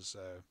call as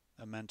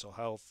a mental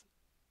health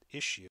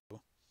issue,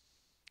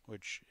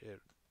 which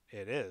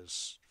it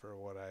is for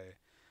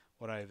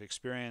what I've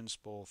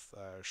experienced both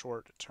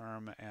short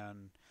term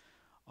and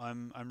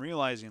I'm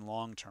realizing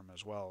long term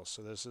as well.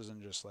 So this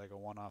isn't just like a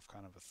one-off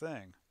kind of a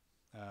thing.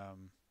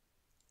 Um,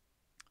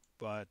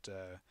 but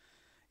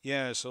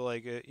yeah, so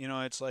like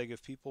it's like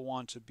if people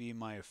want to be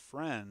my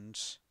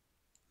friends,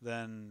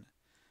 then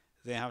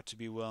they have to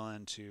be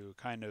willing to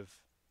kind of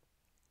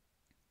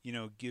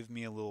give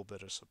me a little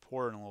bit of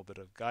support and a little bit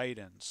of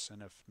guidance.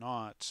 And if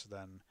not,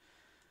 then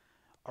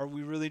are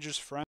we really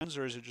just friends,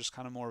 or is it just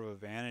kind of more of a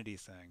vanity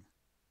thing?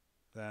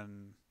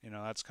 Then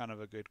that's kind of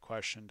a good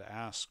question to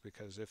ask,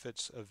 because if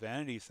it's a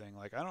vanity thing,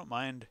 like I don't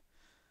mind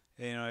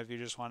if you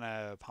just want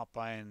to pop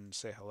by and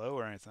say hello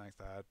or anything like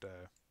that,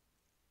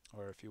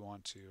 or if you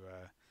want to,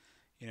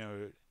 you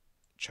know,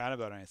 chat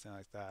about anything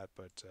like that.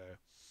 But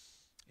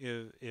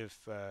if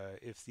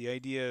the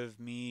idea of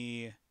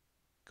me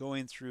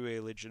going through a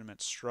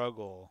legitimate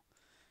struggle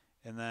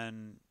and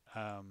then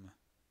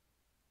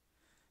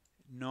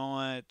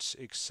not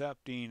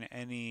accepting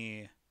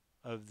any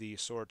of the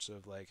sorts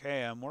of like,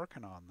 hey, I'm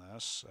working on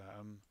this,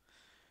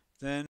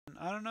 then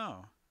I don't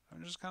know.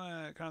 I'm just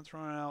kind of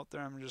throwing it out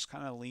there. I'm just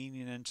kind of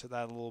leaning into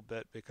that a little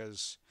bit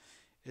because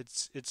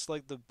it's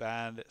like the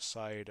bad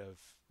side of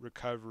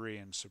recovery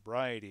and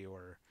sobriety,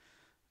 where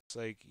it's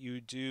like you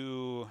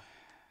do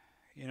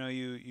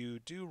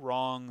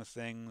wrong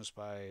things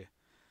by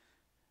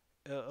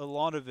a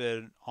lot of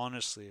it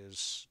honestly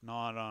is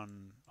not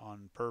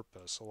on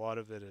purpose. A lot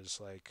of it is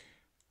like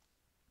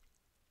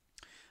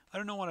I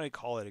don't know what I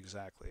call it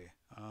exactly.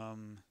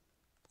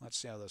 Let's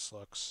see how this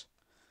looks.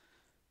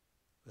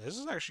 This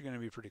is actually going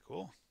to be pretty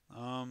cool.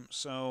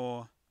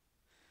 So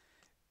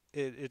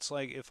it's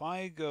like if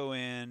I go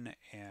in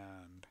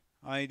and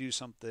I do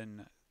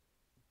something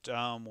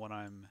dumb when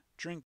I'm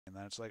drinking,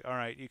 then it's like, all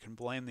right, you can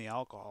blame the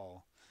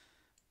alcohol.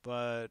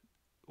 But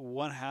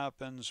what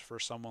happens for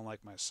someone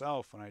like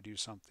myself when I do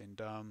something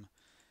dumb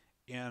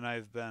and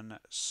I've been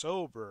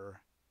sober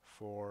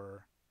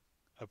for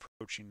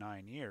approaching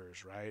 9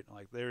 years, right?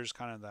 Like there's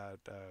kind of that.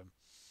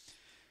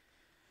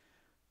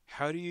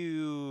 How do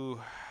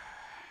you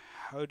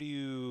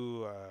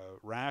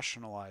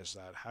rationalize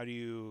that? How do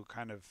you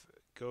kind of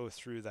go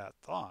through that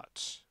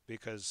thought?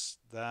 Because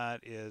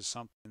that is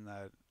something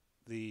that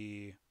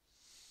the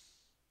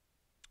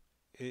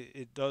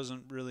it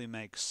doesn't really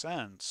make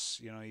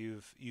sense.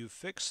 You've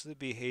fixed the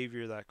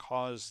behavior that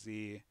caused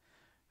the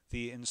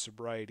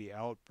insobriety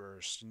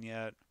outburst, and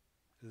yet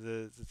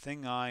the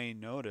thing I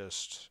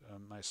noticed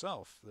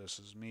myself, this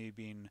is me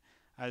being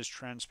as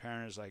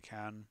transparent as I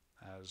can,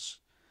 as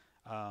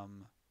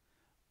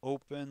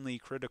openly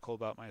critical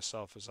about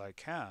myself as I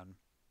can,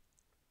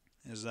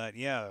 is that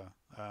yeah,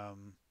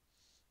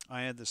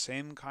 I had the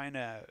same kind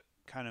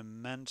of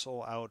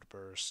mental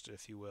outburst,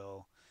 if you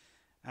will,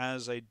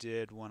 as I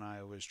did when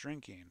I was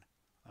drinking.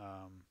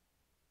 Um,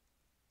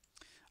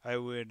 I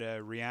would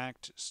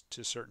react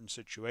to certain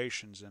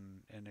situations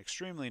in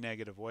extremely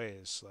negative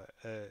ways,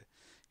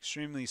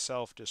 extremely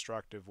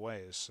self-destructive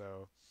ways.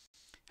 So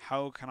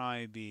how can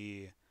I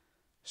be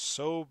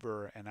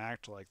sober and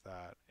act like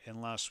that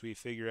unless we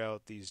figure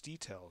out these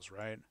details,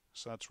 right?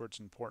 So that's where it's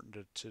important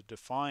to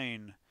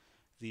define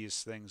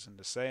these things and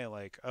to say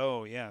like,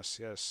 oh yes,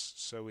 yes.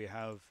 So we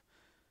have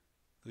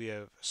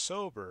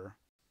sober,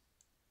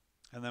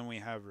 and then we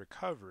have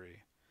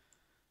recovery,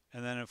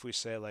 and then if we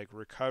say like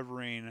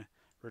recovering,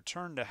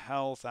 return to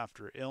health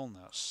after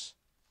illness,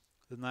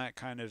 then that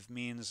kind of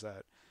means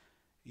that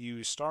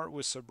you start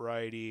with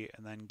sobriety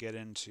and then get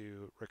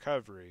into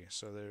recovery.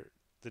 So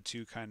the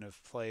two kind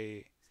of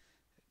play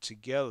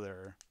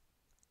together.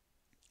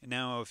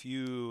 Now, if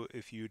you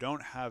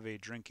don't have a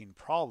drinking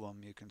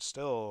problem, you can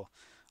still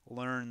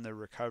learn the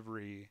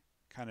recovery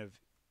kind of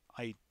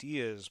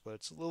ideas, but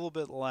it's a little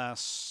bit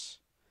less.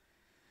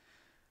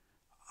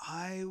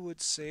 I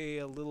would say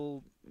a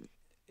little.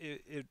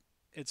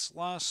 It's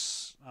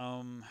less.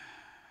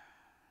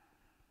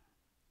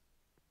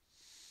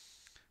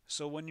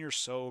 So when you're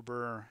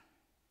sober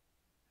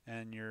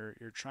and you're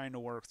trying to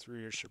work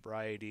through your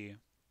sobriety,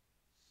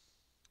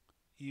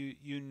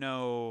 you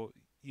know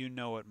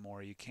it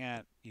more. You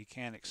can't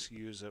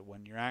excuse it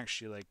when you're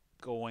actually like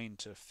going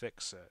to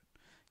fix it.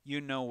 You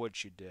know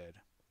what you did,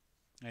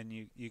 and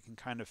you can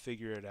kind of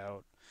figure it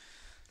out.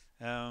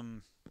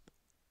 Um,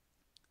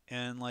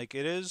 and like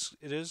it is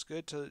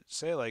good to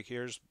say like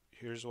here's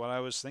what I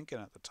was thinking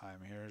at the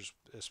time. Here's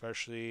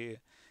especially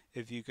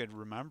if you could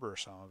remember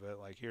some of it.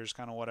 Like here's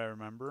kind of what I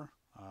remember.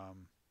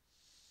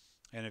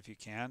 And if you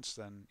can't,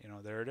 then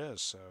there it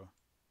is. So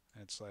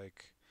it's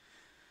like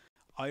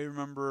I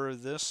remember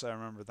this, I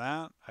remember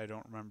that, I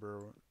don't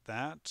remember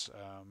that.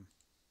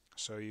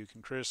 So you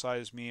can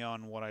criticize me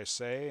on what I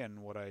say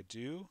and what I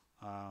do,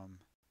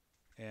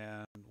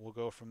 and we'll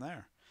go from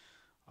there.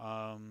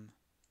 Um,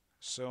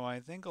 so I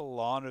think a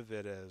lot of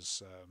it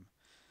is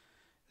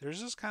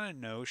there's this kind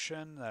of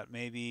notion that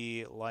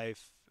maybe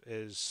life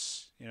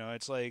is,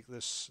 it's like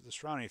this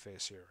frowny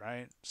face here,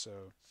 right?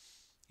 So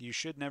you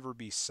should never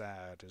be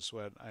sad, is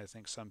what I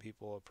think some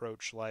people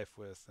approach life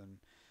with, and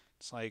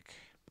it's like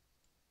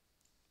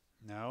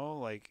no,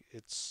 like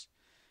it's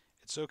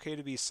okay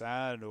to be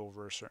sad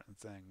over certain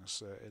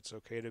things. It's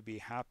okay to be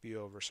happy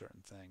over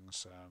certain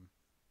things.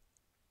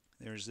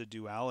 There's the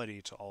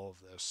duality to all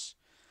of this,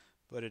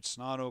 but it's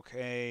not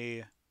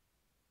okay.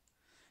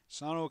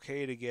 It's not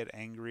okay to get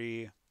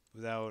angry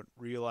without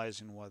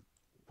realizing what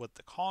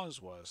the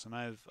cause was. And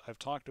I've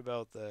talked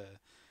about the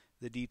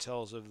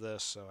details of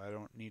this, so I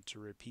don't need to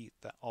repeat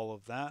all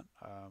of that.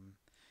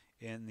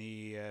 In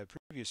the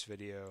previous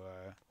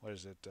video, what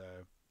is it?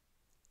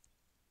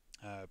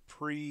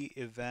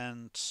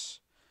 Pre-event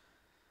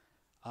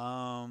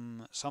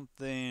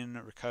something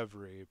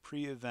recovery,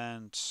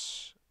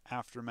 pre-event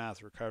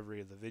aftermath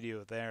recovery, the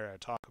video there, I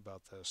talk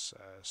about this.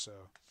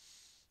 So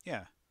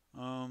yeah,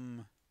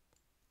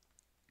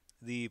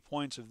 the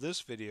point of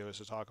this video is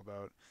to talk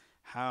about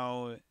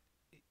how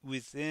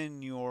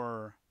within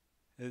your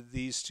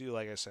these two,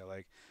 like I said,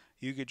 like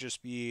you could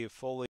just be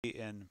fully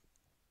in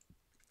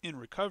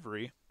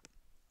recovery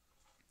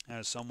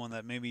as someone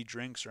that maybe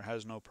drinks or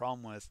has no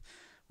problem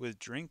with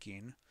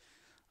drinking,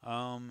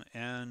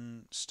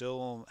 and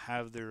still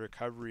have the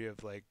recovery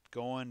of like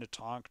going to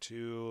talk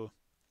to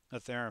a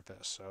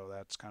therapist. So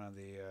that's kind of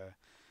the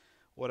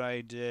what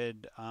I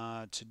did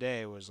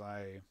today was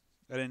I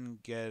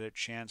didn't get a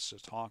chance to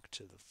talk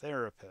to the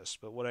therapist,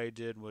 but what I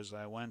did was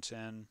I went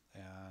in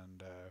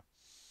and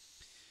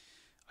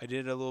I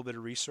did a little bit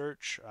of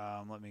research.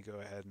 Let me go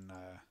ahead and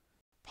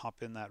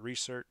pop in that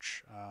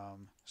research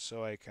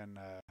so I can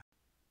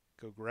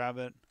go grab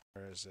it.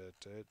 Where is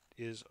it? It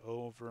is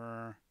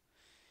over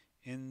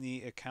in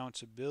the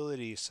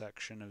accountability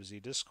section of the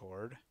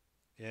Discord.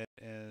 It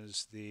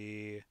is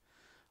the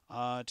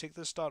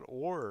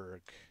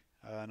takethis.org,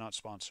 not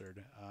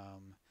sponsored.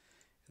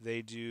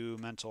 They do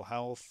mental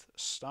health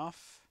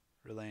stuff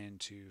relating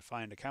to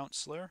find a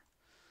counselor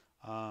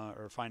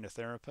or find a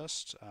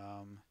therapist.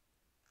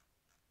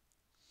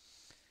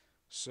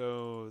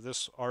 So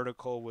this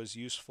article was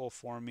useful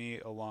for me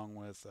along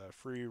with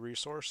free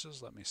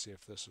resources. Let me see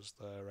if this is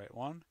the right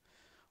one.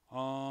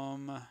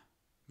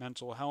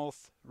 Mental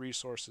health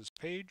resources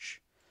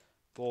page.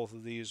 Both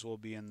of these will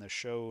be in the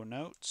show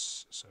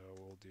notes. So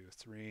we'll do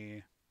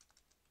 3.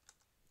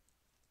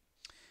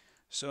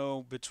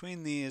 So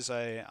between these,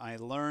 I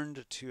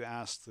learned to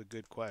ask the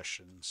good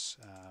questions.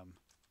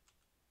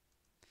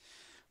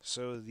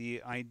 So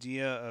the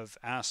idea of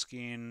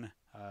asking,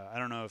 I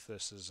don't know if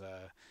this is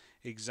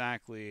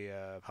exactly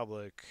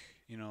public,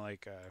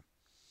 like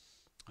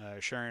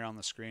sharing on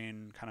the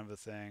screen kind of a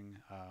thing.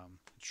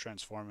 It's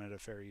transformative,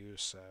 fair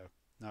use,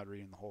 not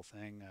reading the whole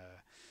thing.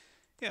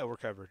 Yeah, we're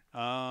covered.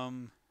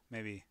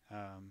 Maybe.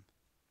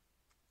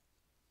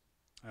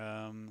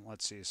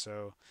 Let's see.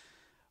 So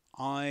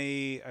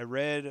I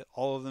read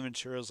all of the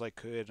materials I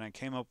could, and I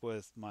came up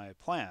with my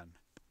plan.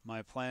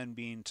 My plan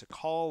being to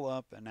call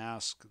up and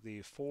ask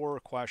the 4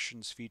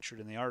 questions featured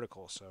in the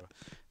article. So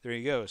there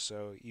you go.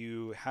 So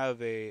you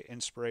have a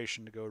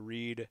inspiration to go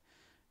read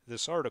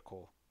this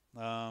article.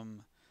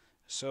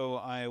 So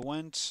I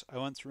went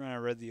through and I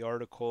read the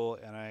article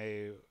and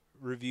I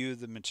reviewed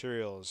the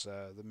materials.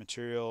 The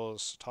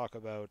materials talk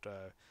about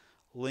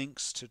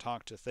links to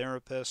talk to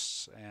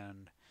therapists,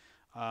 and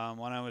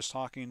when I was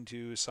talking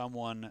to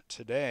someone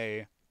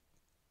today,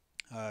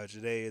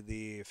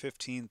 the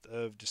 15th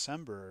of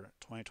December,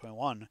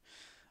 2021,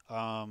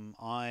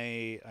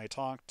 I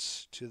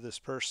talked to this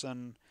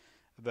person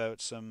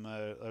about some.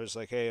 I was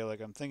like, hey, like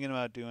I'm thinking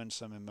about doing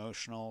some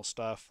emotional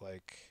stuff,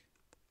 like,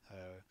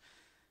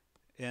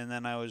 and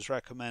then I was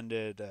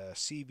recommended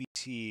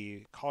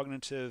CBT,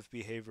 cognitive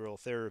behavioral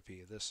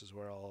therapy. This is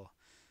where I'll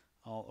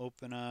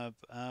open up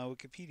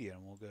Wikipedia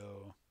and we'll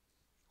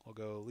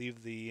go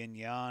leave the yin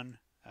yang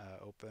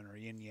open, or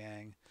yin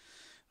yang.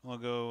 We'll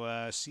go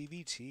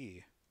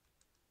CBT.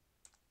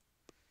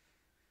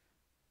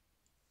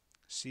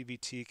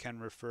 CBT can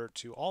refer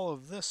to all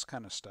of this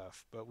kind of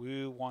stuff, but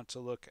we want to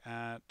look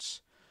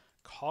at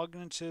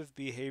cognitive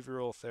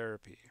behavioral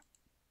therapy.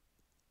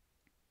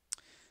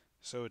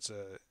 So it's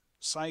a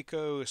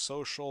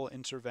psychosocial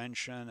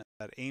intervention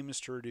that aims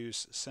to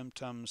reduce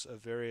symptoms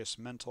of various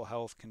mental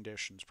health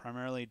conditions,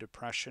 primarily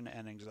depression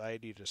and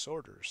anxiety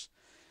disorders.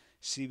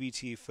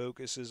 CBT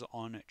focuses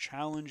on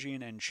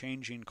challenging and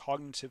changing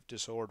cognitive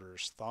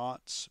disorders,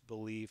 thoughts,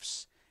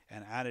 beliefs,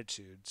 and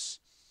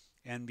attitudes,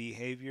 and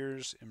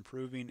behaviors,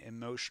 improving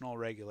emotional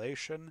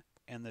regulation,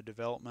 and the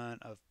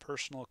development of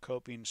personal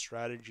coping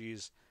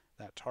strategies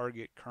that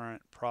target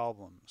current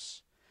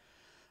problems.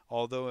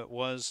 Although it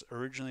was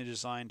originally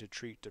designed to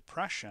treat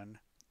depression,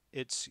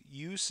 its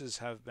uses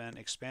have been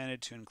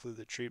expanded to include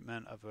the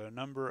treatment of a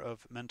number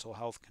of mental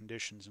health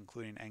conditions,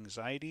 including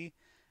anxiety,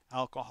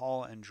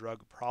 alcohol and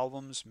drug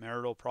problems,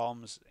 marital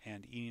problems,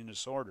 and eating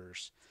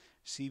disorders.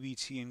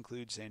 CBT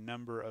includes a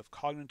number of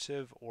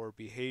cognitive or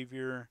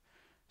behavior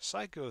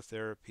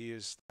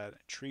psychotherapies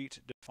that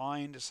treat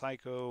defined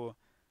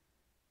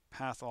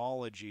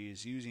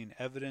psychopathologies using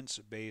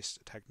evidence-based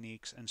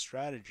techniques and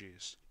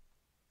strategies.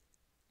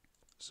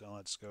 So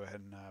let's go ahead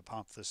and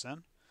pop this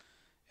in.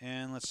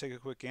 And let's take a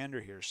quick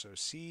gander here. So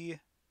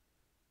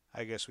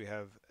I guess we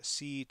have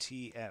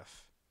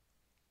CTF.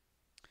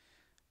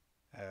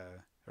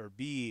 Or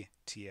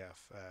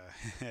BTF.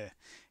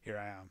 Here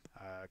I am.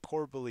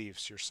 Core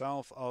beliefs: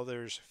 yourself,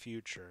 others,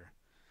 future.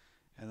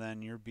 And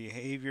then your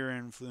behavior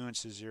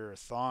influences your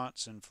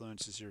thoughts,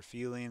 influences your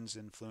feelings,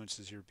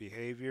 influences your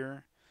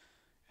behavior.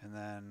 And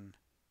then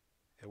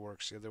it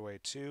works the other way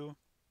too.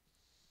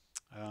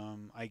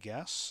 I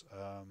guess.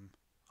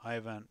 I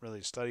haven't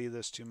really studied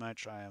this too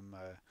much.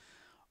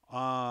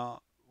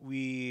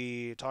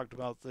 We talked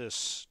about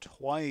this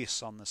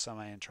twice on the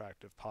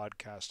Semi-Interactive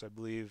podcast, I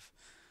believe.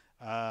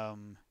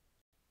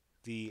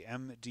 The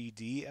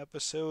MDD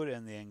episode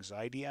and the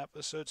anxiety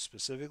episode,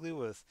 specifically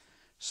with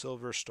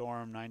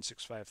Silverstorm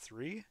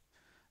 9653,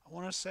 I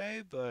want to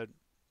say, but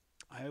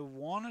I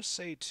want to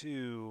say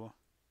too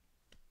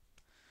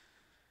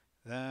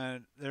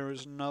that there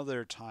was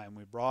another time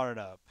we brought it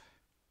up.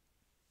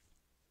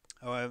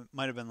 Oh, it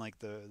might have been like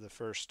the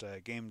first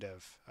game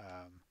dev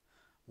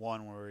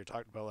one where we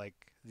talked about like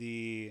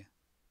the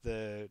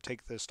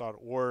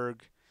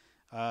takethis.org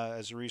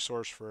as a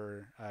resource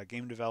for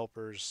game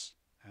developers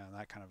and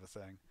that kind of a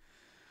thing.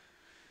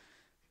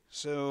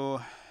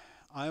 So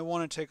I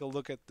want to take a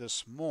look at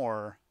this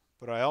more,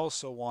 but I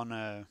also want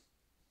to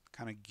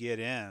kind of get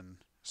in.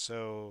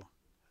 So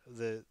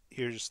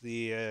here's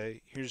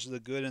the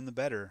good and the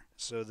better.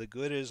 So the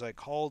good is I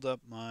called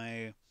up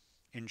my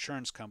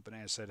insurance company.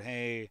 I said,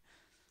 hey,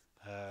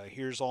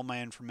 here's all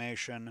my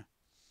information.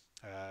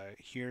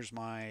 Here's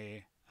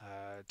my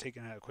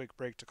taking a quick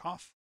break to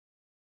cough.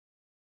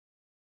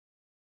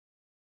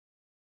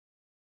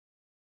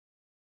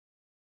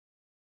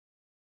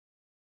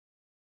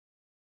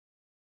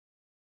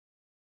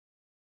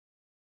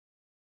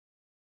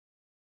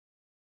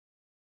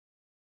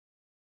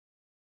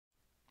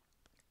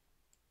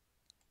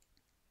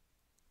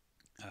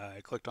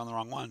 I clicked on the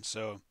wrong one,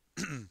 so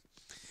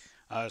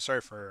sorry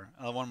for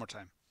one more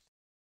time.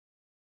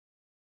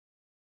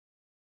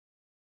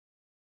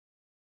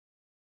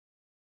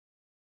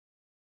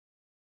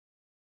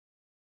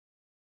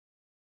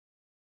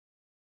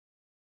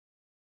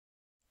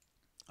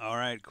 All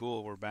right,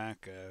 cool. We're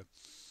back.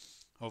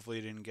 Hopefully,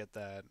 you didn't get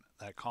that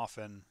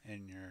coughin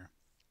in your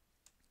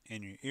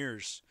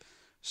ears.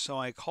 So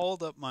I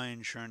called up my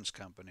insurance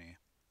company,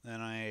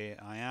 and I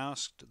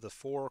asked the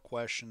four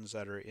questions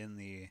that are in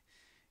the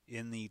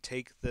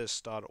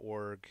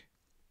takethis.org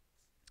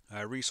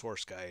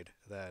resource guide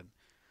that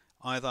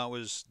I thought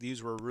was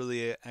these were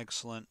really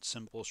excellent,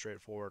 simple,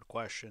 straightforward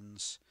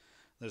questions.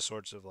 The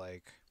sorts of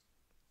like,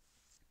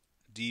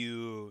 do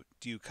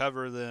you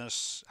cover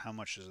this? How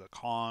much does it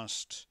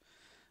cost?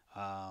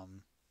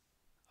 Um,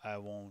 I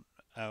won't.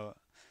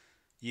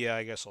 Yeah,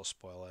 I guess I'll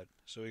spoil it.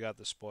 So we got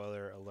the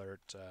spoiler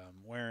alert.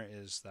 Where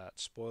is that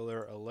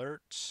spoiler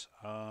alert?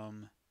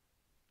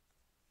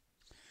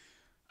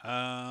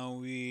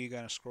 We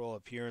gotta scroll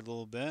up here a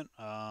little bit.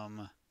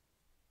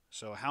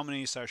 So how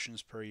many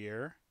sessions per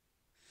year?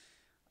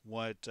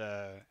 What?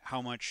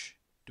 How much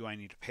do I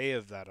need to pay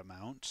of that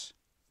amount?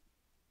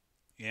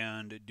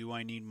 And do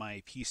I need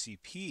my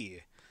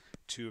PCP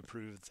to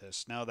approve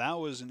this? Now that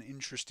was an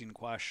interesting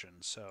question.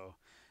 So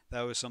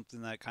that was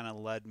something that kind of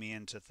led me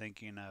into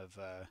thinking of.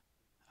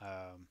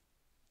 Um,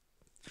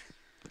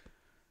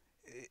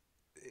 it,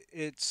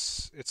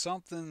 it's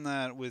something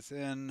that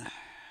within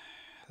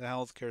the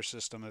healthcare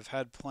system have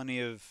had plenty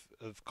of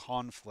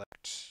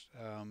conflict,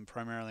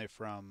 primarily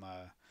from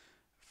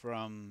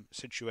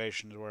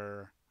situations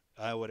where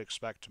I would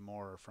expect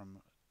more from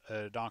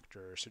a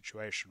doctor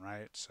situation,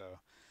 right? So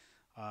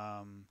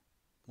um,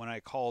 when I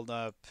called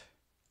up,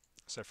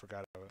 so I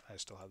forgot I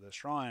still have this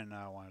drawing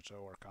I wanted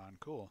to work on.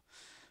 Cool.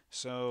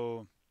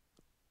 So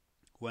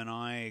when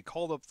I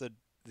called up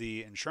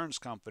the insurance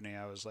company,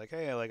 I was like,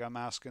 hey, like I'm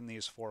asking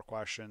these four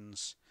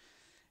questions,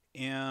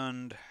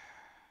 and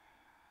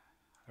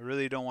I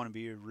really don't want to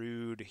be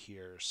rude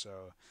here,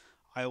 so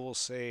I will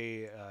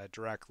say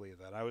directly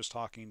that I was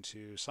talking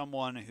to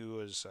someone who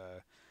was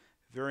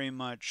very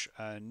much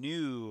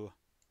new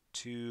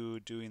to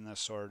doing this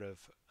sort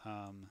of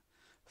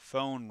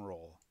phone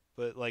role,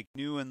 but like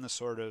new in the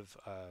sort of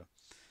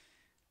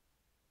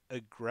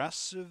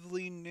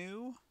aggressively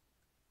new,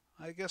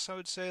 I guess I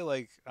would say.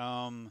 Like,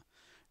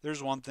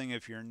 there's one thing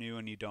if you're new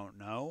and you don't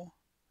know,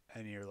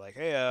 and you're like,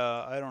 hey,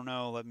 I don't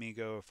know, let me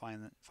go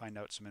find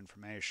out some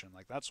information.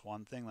 Like that's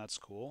one thing, that's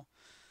cool.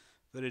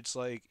 But it's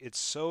like it's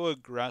so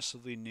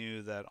aggressively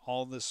new that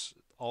all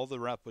the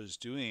rep was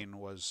doing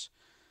was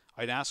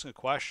I'd ask a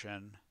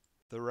question,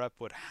 the rep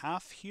would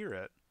half hear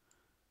it,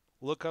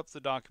 look up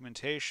the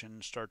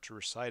documentation, start to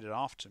recite it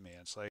off to me.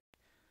 It's like,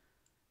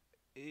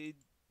 it,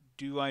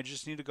 do I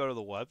just need to go to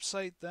the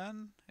website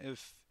then?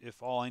 If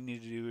all I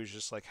need to do is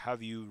just like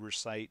have you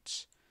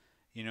recite,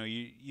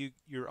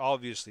 you're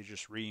obviously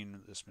just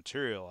reading this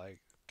material. I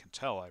can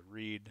tell. I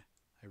read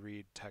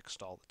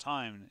text all the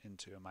time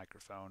into a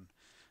microphone,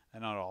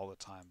 and not all the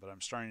time, but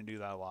I'm starting to do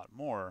that a lot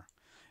more.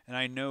 And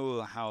I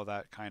know how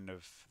that kind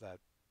of that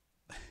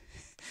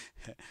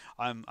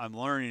I'm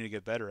learning to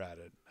get better at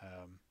it.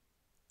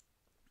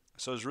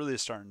 So I was really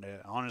starting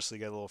to honestly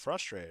get a little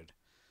frustrated,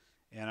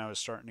 and I was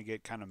starting to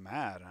get kind of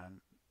mad.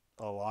 And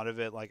a lot of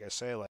it, like I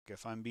say, like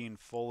if I'm being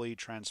fully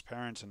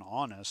transparent and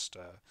honest,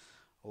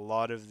 a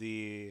lot of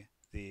the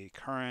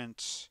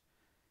current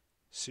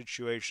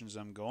situations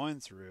I'm going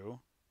through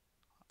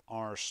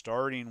are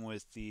starting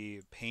with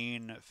the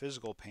pain,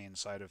 physical pain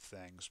side of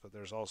things, but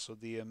there's also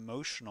the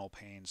emotional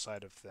pain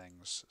side of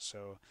things.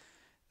 So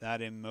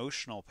that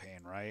emotional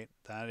pain, right?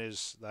 That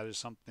is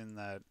something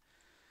that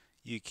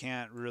you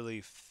can't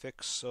really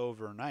fix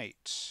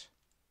overnight.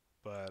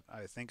 But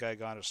I think I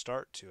got to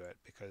start to it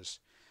because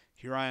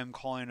here I am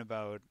calling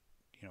about,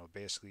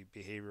 basically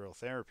behavioral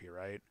therapy,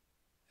 right?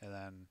 And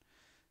then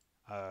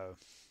uh,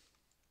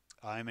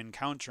 I'm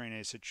encountering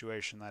a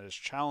situation that is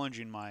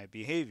challenging my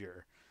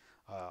behavior,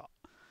 uh,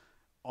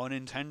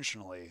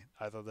 unintentionally.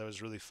 I thought that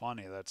was really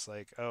funny. That's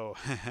like, oh,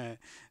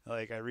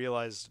 like I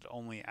realized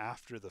only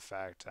after the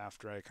fact,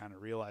 after I kind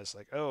of realized,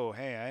 like, oh,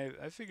 hey,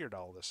 I figured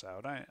all this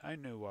out. I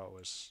knew what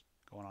was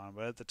going on.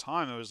 But at the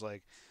time, it was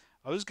like,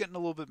 I was getting a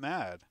little bit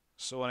mad.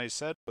 So what I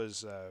said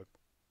was,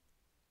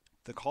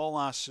 the call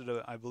lasted,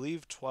 I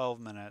believe, 12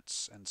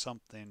 minutes and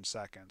something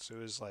seconds. It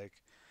was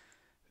like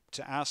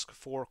to ask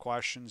four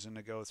questions and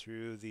to go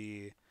through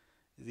the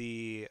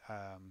the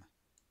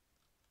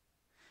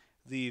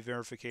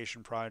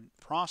verification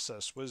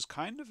process was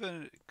kind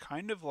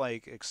of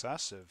like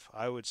excessive,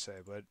 I would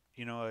say. But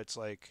you know, it's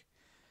like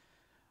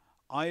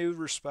I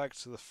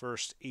respect the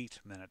first 8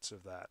 minutes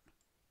of that.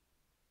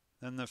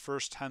 Then the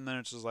first 10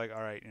 minutes is like,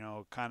 all right, you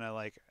know, kind of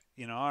like,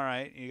 you know, all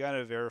right, you got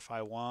to verify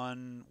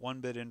one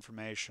bit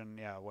information,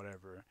 yeah,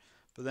 whatever.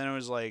 But then it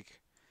was like,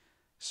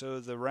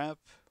 so the rep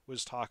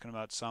was talking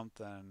about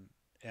something,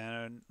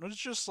 and it was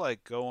just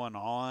like going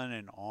on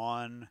and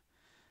on,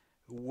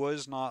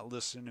 was not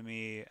listening to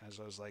me as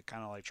I was like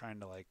kind of like trying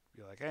to like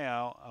be like, hey,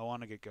 I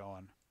want to get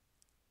going.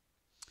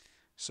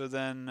 So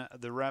then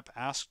the rep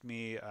asked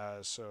me,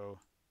 so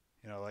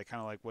you know, like kind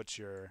of like what's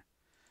your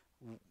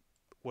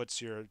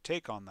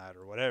take on that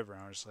or whatever.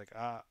 And I was like,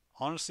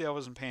 honestly, I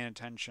wasn't paying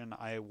attention.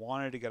 I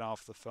wanted to get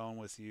off the phone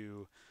with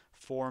you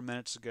 4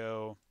 minutes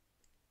ago.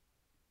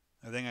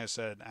 I think I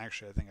said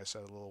a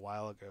little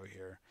while ago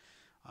here.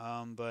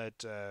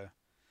 But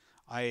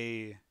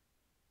I,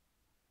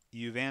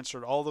 you've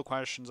answered all the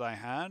questions I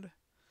had,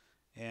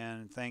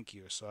 and thank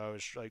you. So I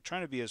was like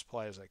trying to be as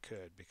polite as I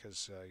could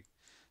because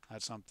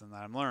that's something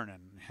that I'm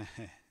learning.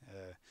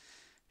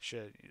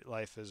 Shit,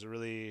 life is a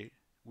really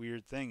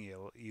weird thing.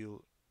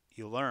 You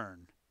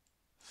learn.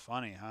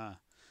 Funny, huh?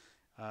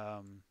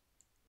 Um,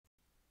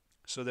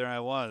 so there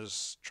I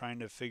was trying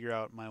to figure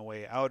out my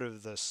way out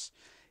of this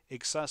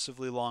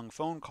excessively long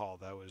phone call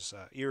that was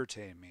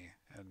irritating me.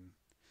 And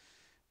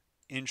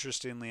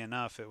interestingly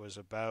enough, it was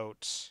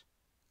about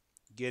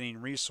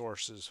getting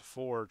resources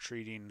for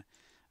treating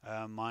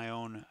my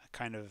own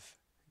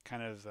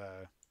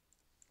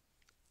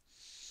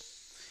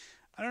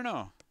I don't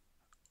know,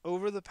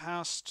 over the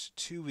past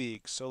 2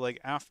 weeks. So like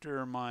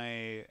after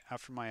my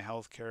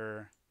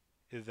healthcare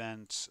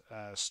event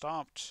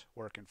stopped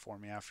working for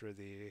me after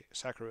the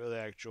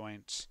sacroiliac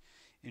joint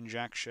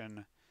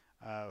injection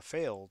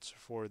failed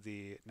for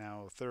the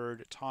now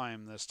third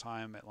time. This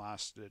time it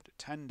lasted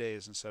 10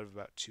 days instead of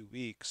about 2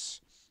 weeks.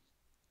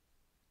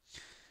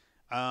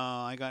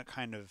 I got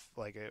kind of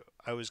like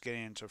I was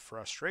getting into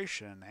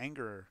frustration,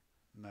 anger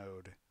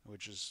mode,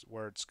 which is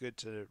where it's good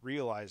to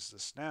realize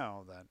this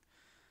now that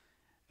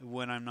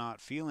when I'm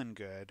not feeling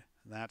good,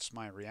 that's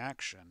my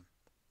reaction.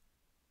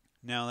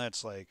 Now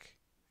that's like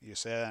you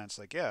say that and it's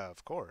like, yeah,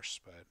 of course,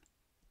 but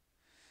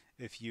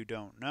if you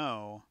don't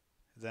know,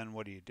 then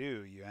what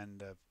do? You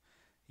end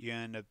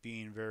up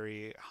being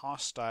very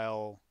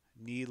hostile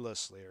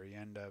needlessly, or you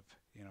end up,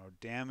 you know,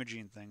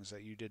 damaging things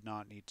that you did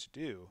not need to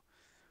do.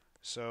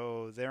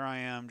 So there I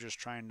am just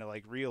trying to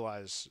like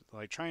realize,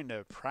 like trying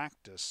to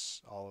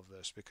practice all of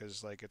this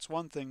because like it's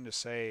one thing to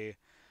say,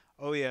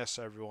 "Oh yes,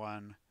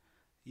 everyone,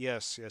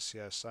 yes, yes,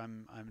 yes,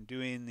 I'm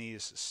doing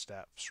these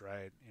steps,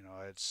 right?" You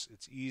know, it's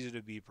easy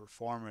to be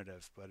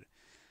performative, but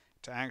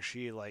to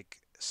actually like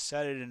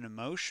set it into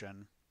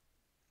motion,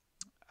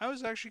 I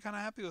was actually kind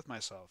of happy with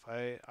myself.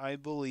 I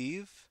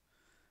believe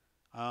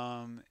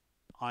um,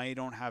 I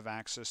don't have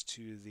access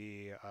to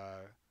the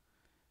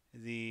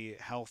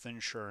health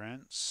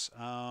insurance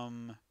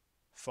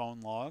phone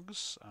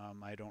logs.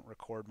 I don't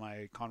record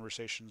my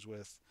conversations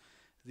with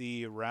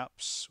the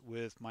reps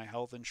with my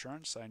health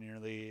insurance. I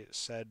nearly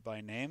said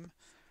by name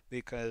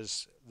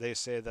because they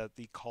say that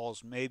the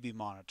calls may be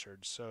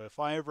monitored. So if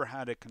I ever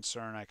had a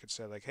concern, I could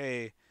say like,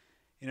 hey,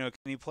 you know,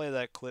 can you play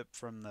that clip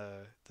from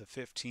the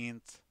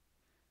 15th?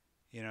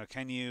 You know,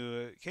 can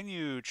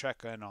you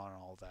check in on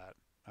all that?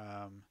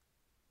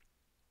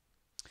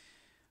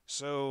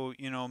 So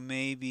you know,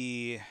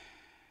 maybe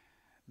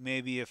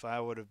if I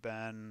would have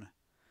been,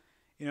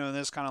 you know,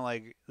 this kind of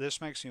like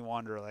this makes me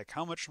wonder like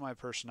how much of my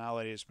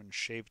personality has been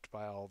shaped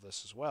by all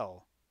this as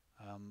well.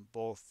 Um,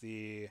 both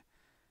the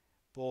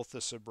both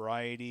the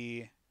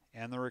sobriety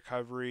and the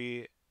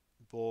recovery,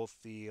 both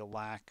the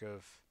lack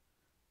of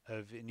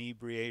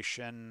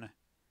inebriation,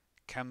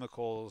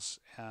 chemicals,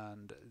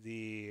 and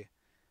the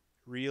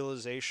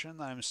realization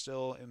that I'm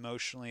still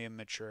emotionally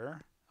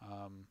immature.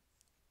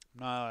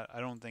 Not, I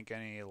don't think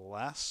any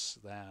less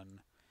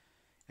than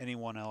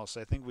anyone else.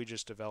 I think we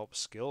just develop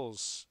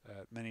skills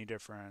at many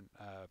different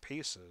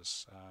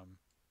paces.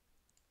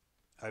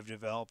 I've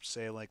developed,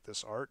 say, like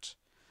this art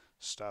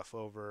stuff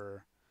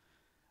over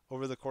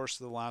the course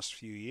of the last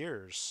few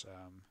years.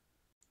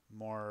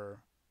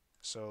 More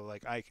so,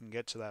 like I can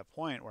get to that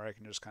point where I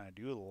can just kind of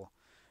doodle,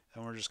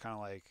 and we're just kind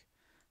of like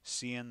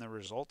seeing the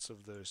results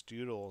of those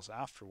doodles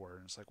afterward.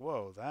 And it's like,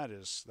 whoa, that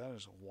is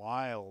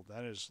wild.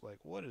 That is like,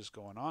 what is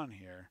going on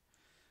here?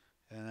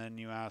 And then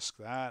you ask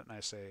that, and I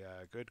say,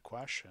 good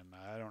question.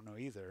 I don't know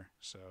either.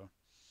 So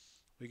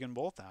We can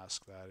both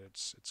ask that.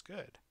 It's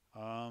good.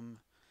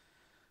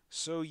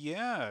 So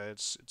yeah,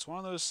 it's one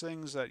of those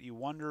things that you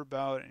wonder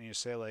about and you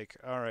say like,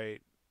 all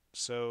right,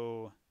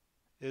 so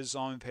is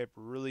Zombiepaper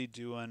really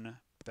doing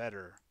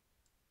better?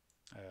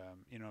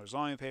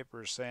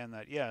 Zombiepaper is saying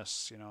that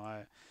yes,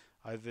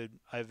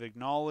 I've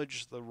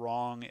acknowledged the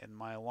wrong in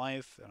my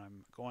life and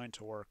I'm going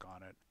to work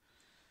on it.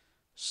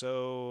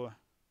 So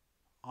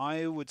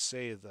I would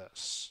say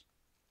this,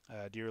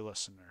 dear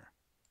listener,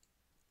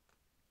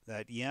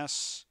 that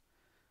yes,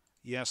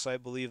 I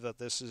believe that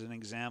this is an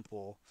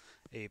example,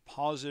 a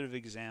positive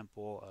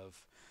example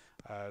of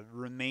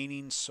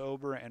remaining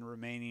sober and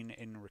remaining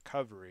in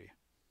recovery.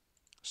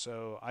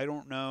 So I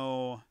don't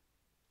know.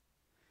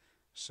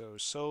 So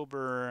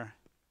sober,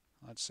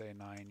 let's say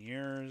 9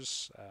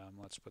 years.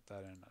 Let's put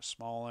that in a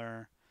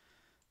smaller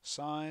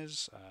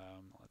size.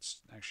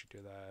 Let's actually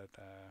do that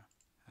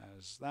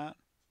as that.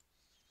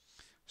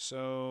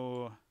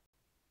 So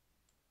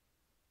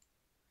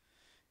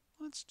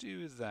let's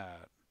do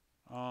that.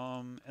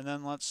 And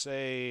then let's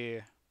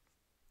say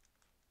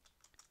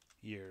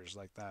years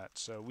like that.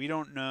 So we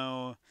don't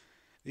know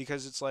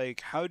because it's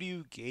like, how do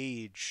you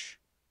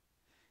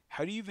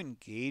even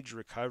gauge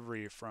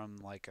recovery from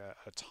like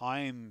a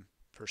time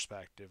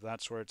perspective?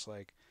 That's where it's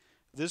like,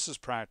 this is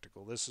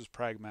practical, this is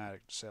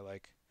pragmatic to say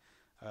like,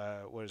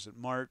 what is it,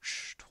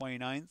 March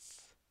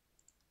 29th?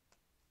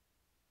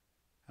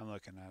 I'm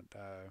looking at,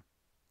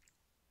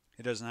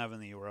 it doesn't have in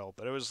the URL,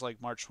 but it was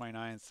like March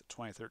 29th,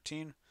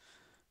 2013.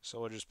 So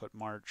we'll just put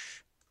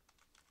March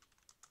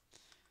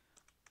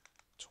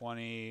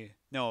 13.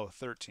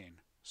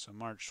 So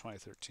March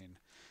 2013.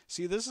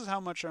 See, this is how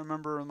much I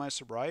remember of my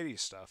sobriety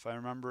stuff. I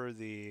remember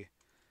the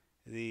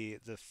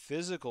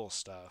physical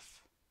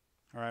stuff,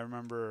 or I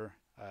remember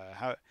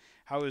how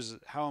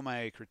am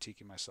I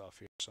critiquing myself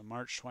here? So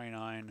March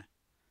 29,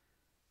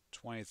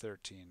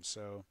 2013.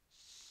 So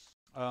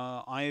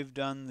I've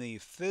done the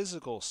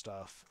physical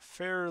stuff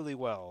fairly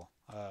well.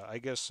 I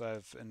guess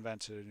I've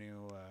invented a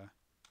new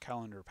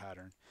calendar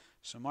pattern.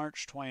 So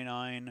March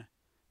 29,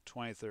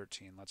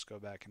 2013. Let's go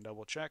back and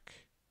double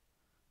check.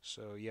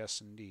 So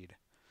yes, indeed.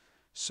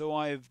 So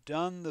I've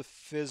done the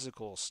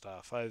physical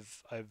stuff.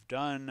 I've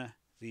done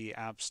the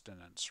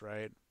abstinence,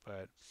 right?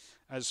 But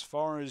as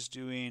far as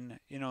doing,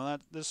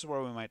 that this is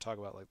where we might talk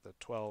about like the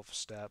 12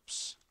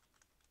 steps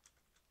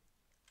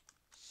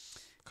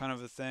kind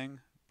of a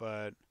thing.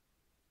 But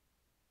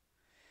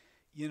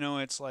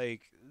it's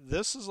like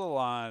this is a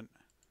lot.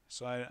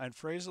 So I'd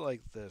phrase it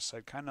like this.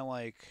 I'd kind of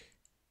like,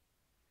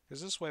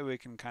 because this way we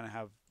can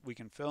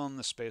fill in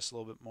the space a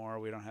little bit more.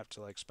 We don't have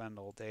to like spend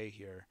all day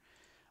here.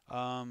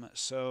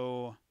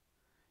 So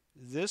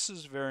this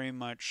is very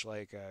much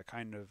like a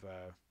kind of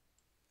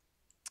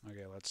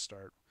okay, let's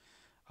start.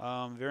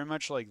 Very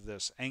much like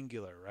this,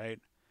 angular, right?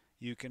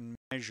 You can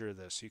measure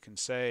this. You can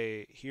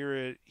say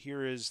here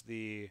is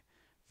the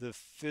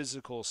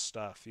physical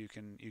stuff. You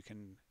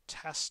can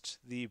test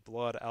the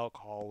blood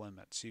alcohol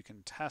limits. You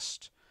can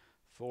test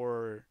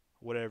for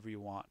whatever you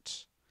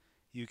want.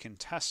 You can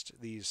test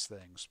these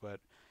things,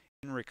 but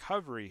in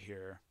recovery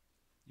here,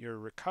 your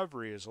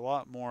recovery is a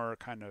lot more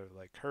kind of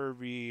like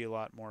curvy, a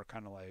lot more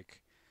kind of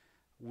like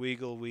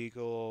wiggle. We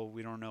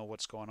don't know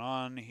what's going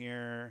on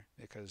here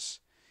because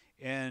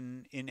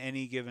in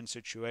any given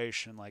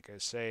situation, like I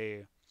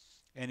say,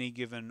 any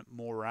given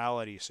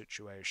morality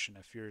situation,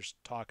 if you're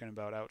talking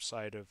about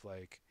outside of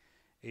like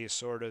a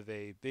sort of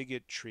a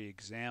bigotry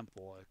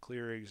example, a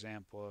clear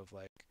example of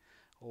like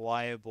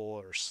libel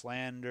or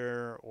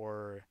slander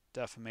or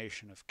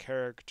defamation of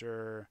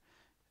character,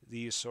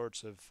 these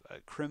sorts of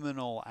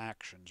criminal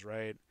actions,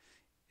 right?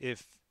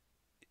 If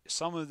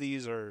some of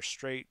these are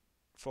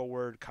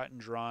straightforward, cut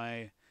and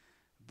dry,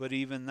 but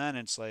even then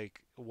it's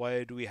like,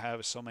 why do we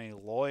have so many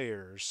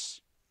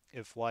lawyers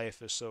if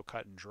life is so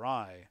cut and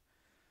dry?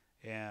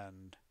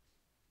 And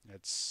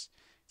it's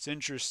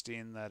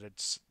interesting that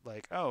it's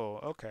like, oh,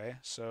 okay,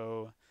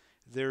 so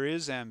there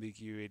is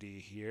ambiguity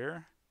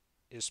here,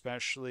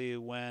 especially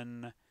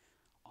when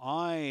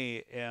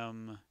I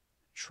am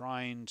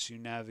trying to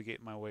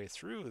navigate my way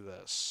through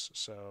this.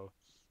 So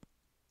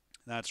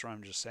that's where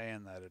I'm just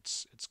saying that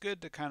it's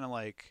good to kind of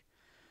like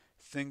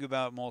think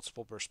about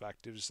multiple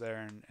perspectives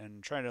there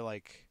and try to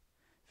like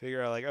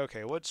figure out like,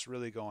 okay, what's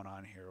really going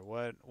on here?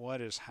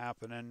 What is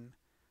happening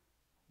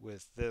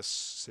with this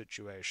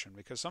situation?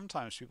 Because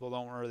sometimes people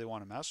don't really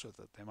want to mess with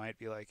it. They might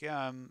be like, yeah,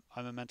 I'm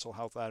a mental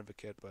health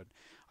advocate, but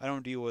I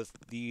don't deal with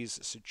these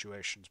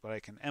situations, but I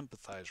can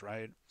empathize,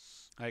 right?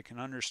 I can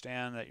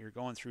understand that you're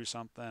going through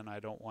something. I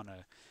don't want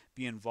to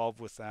be involved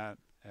with that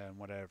and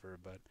whatever,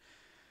 but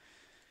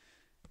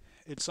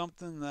it's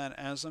something that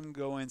as I'm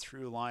going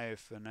through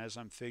life and as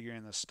I'm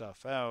figuring this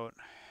stuff out,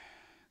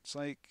 it's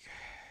like,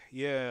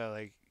 yeah,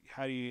 like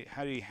how do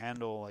you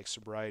handle like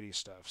sobriety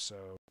stuff?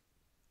 So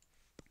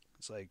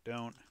it's like,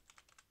 don't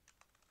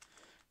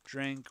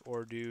drink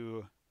or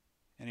do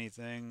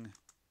anything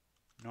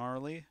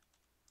gnarly,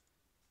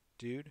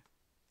 dude.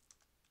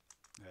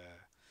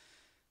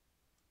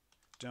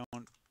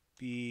 Don't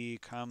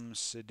become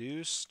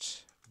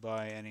seduced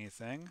by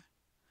anything.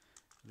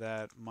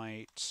 that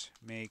might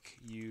make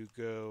you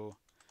go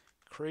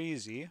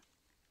crazy.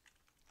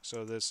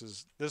 So this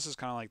is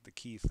kind of like the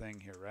key thing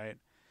here, right?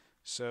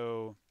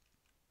 So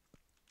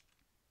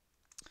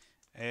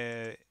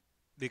uh,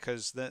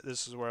 because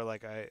this is where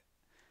like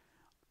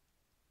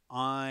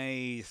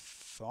I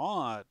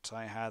thought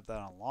I had that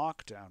on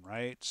lockdown,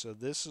 right? So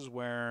this is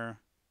where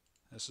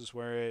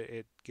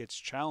it gets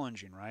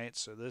challenging, right?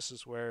 So this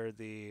is where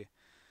the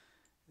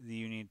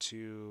you need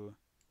to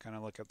kind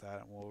of look at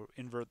that, and we'll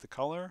invert the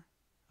color.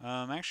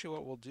 Actually,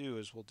 what we'll do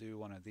is we'll do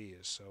one of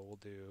these. So we'll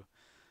do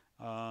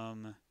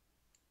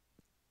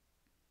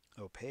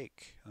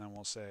opaque, and then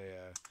we'll say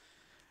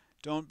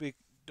don't be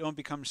don't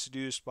become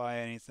seduced by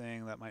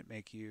anything that might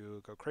make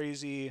you go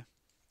crazy.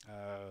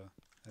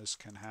 This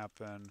can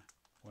happen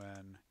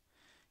when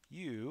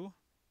you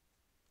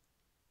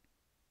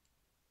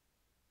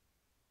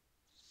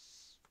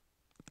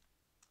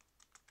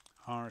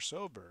are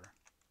sober.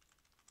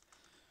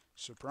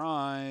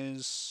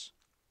 Surprise!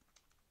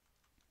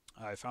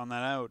 I found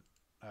that out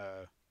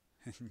uh,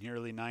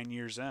 nearly 9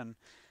 years in.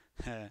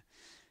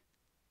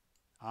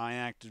 I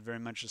acted very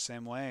much the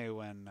same way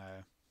when,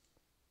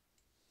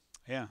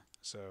 yeah,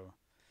 so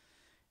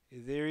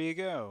there you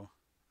go.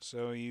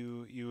 So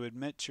you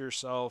admit to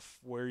yourself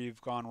where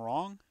you've gone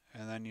wrong,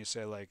 and then you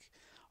say like,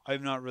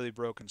 I've not really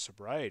broken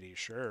sobriety,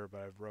 sure,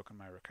 but I've broken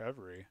my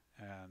recovery,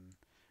 and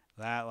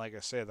that, like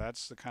I say,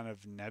 that's the kind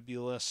of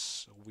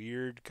nebulous,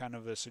 weird kind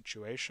of a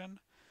situation.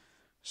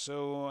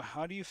 So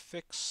how do you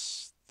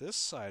fix this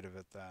side of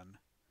it then?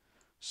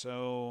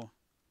 So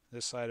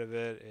this side of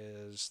it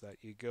is that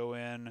you go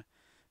in,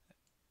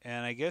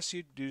 and I guess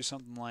you do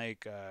something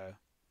like uh,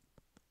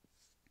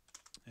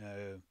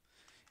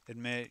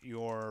 admit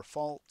your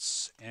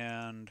faults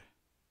and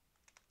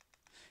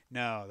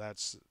no,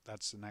 that's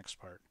the next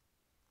part.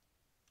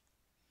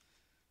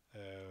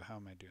 How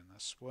am I doing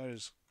this? What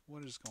is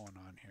going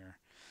on here?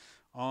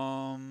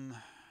 Um,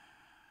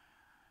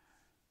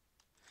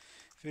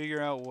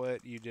 Figure out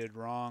what you did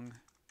wrong.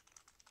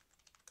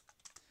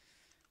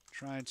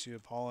 Try to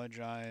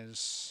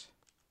apologize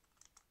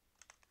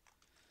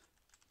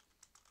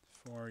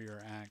for your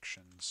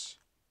actions.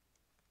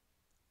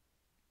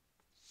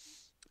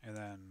 And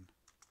then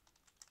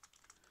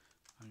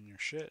on your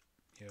shit,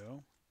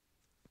 yo.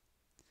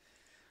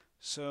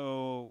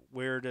 So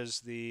where does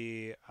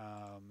the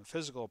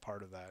physical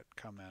part of that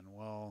come in?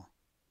 Well,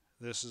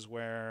 this is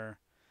where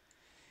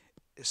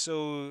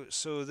so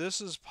this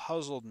has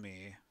puzzled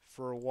me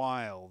for a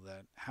while,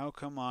 that how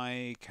come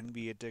I can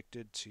be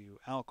addicted to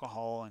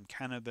alcohol and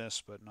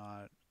cannabis but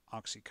not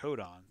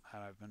oxycodone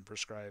that I've been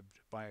prescribed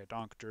by a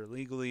doctor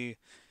legally,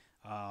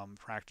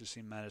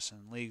 practicing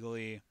medicine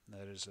legally,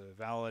 that is a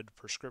valid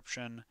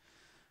prescription,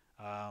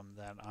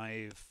 that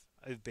I've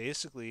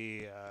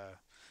basically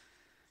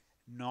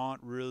not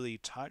really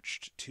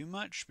touched too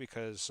much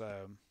because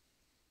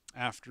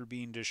after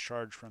being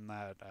discharged from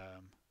that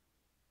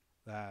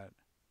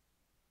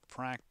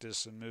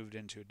practice and moved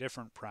into a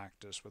different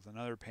practice with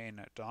another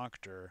pain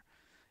doctor,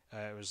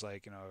 it was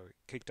like,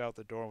 kicked out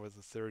the door with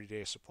a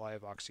 30-day supply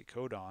of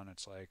oxycodone.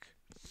 It's like,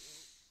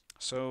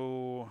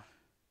 so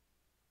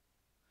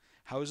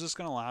how is this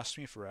going to last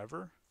me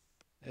forever?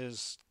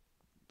 Is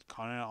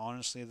kind of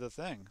honestly the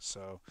thing.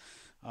 So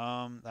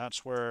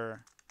that's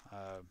where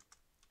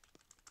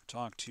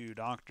talk to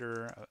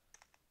doctor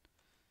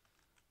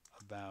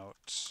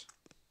about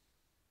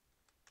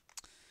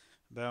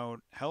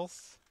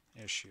health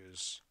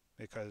issues,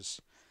 because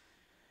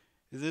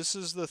this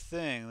is the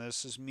thing.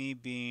 This is me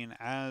being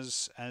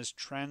as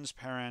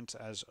transparent,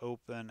 as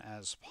open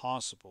as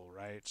possible,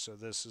 right? So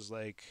this is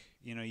like,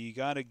 you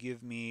got to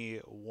give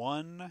me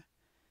one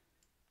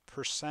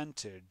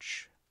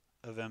percentage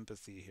of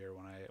empathy here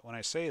when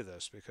I say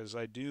this, because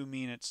I do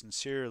mean it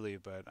sincerely,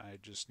 but I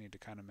just need to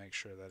kind of make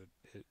sure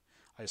that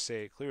I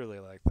say it clearly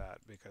like that,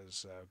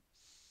 because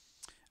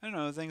I don't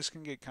know, things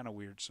can get kind of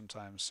weird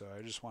sometimes, so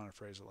I just want to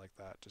phrase it like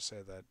that, to say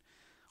that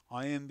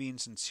I am being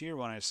sincere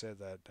when I say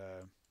that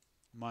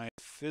my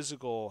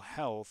physical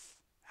health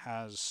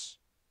has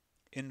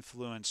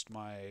influenced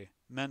my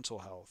mental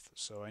health,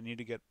 so I need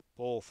to get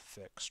both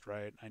fixed,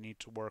 right? I need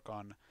to work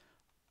on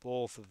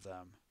both of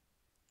them.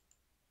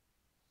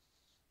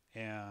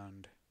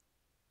 And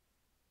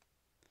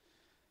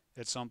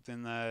it's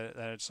something that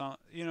it's not,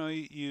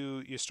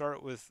 you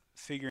start with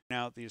figuring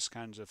out these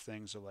kinds of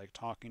things, of like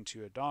talking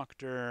to a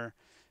doctor,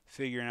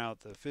 figuring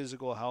out the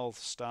physical health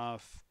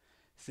stuff,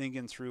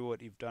 thinking through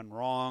what you've done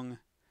wrong,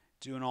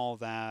 doing all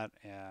that,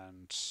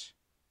 and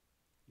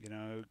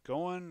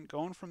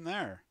going from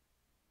there.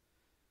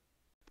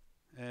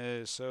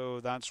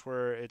 So that's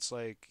where it's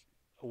like,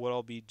 what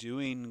I'll be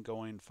doing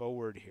going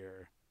forward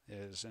here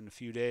is, in a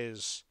few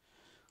days,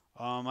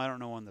 I don't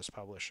know when this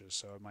publishes,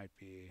 so it might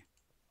be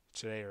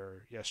today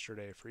or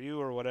yesterday for you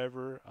or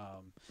whatever.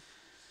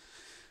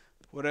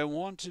 What I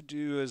want to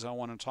do is I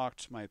want to talk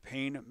to my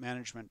pain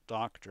management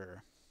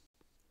doctor,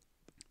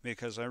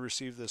 because I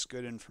received this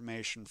good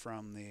information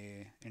from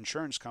the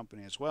insurance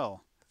company as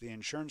well. The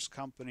insurance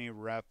company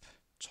rep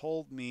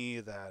told me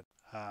that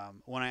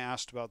when I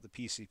asked about the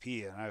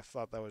PCP, and I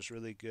thought that was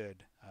really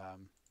good.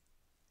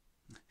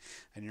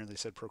 I nearly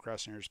said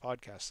Procrastinators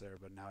Podcast there,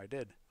 but now I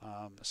did.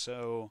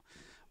 So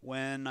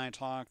when I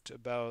talked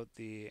about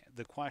the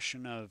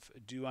question of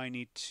do I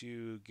need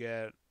to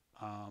get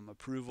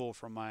approval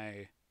from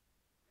my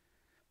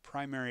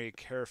primary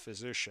care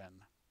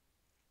physician,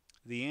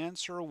 the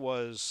answer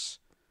was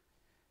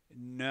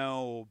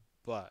no,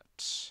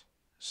 but.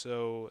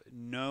 So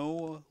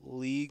no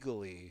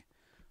legally,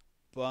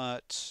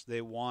 but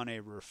they want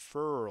a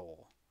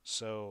referral.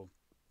 So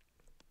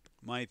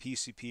my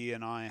PCP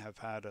and I have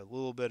had a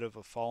little bit of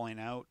a falling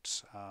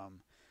out.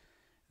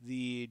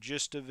 The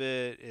gist of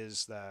it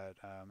is that,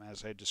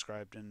 as I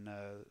described in,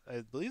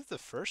 I believe the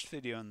first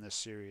video in this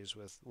series,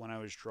 with when I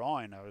was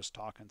drawing, I was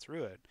talking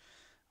through it.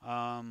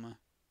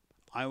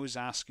 I was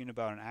asking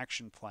about an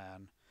action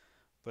plan,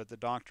 but the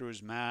doctor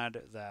was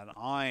mad that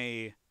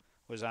I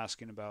was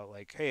asking about,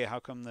 like, hey, how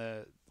come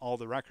all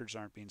the records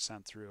aren't being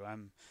sent through?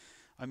 I'm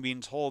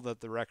being told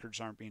that the records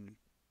aren't being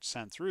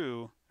sent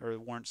through or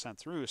weren't sent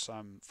through, so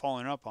I'm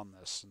following up on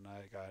this, and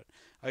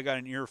I got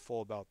an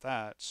earful about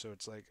that. So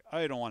it's like,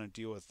 I don't want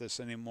to deal with this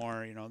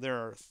anymore. There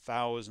are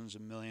thousands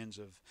of millions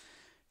of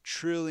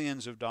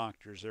trillions of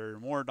doctors. There are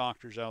more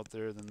doctors out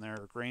there than there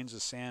are grains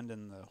of sand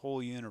in the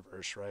whole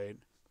universe, right?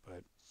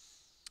 But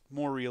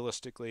more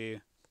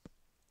realistically,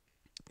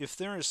 if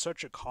there is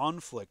such a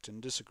conflict and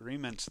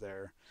disagreement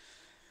there,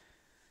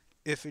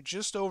 if it's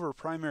just over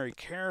primary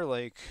care,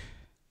 like,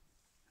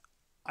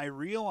 I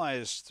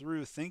realized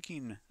through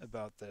thinking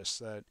about this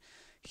that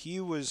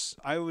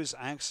I was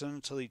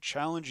accidentally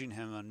challenging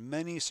him on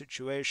many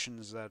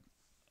situations that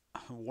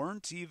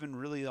weren't even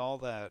really all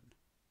that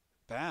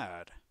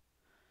bad.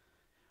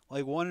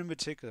 Like one in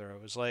particular,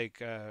 it was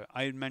like,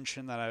 I had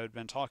mentioned that I had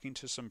been talking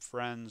to some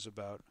friends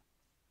about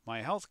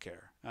my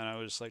healthcare, and I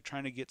was like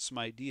trying to get some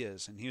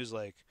ideas, and he was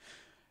like,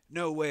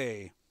 "No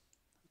way,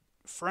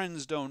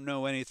 friends don't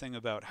know anything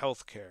about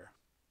healthcare."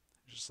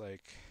 Just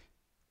like,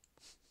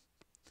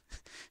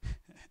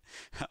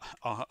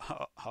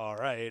 all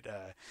right,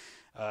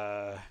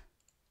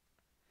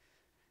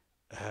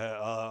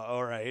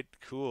 all right,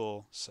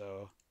 cool.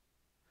 So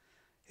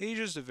he's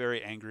just a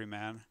very angry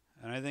man,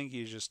 and I think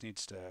he just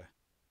needs to,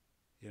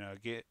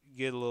 get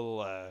a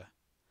little,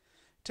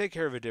 take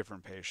care of a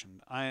different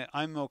patient.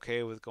 I'm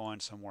okay with going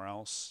somewhere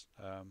else.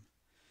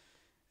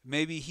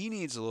 Maybe he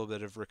needs a little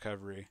bit of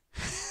recovery.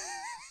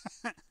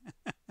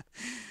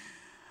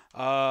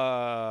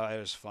 It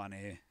was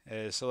funny.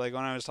 So like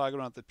when I was talking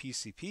about the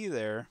PCP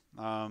there,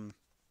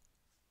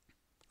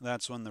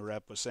 that's when the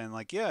rep was saying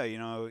like, yeah,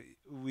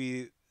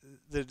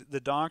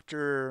 the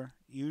doctor,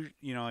 your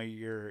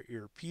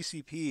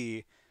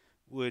PCP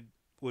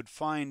would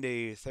find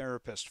a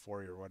therapist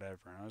for you or whatever.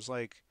 And I was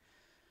like,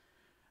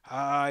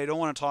 I don't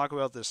want to talk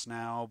about this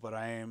now, but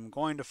I am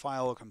going to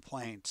file a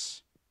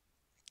complaint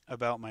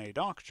about my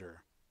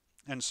doctor.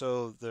 And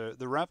so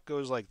the rep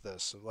goes like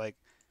this, like,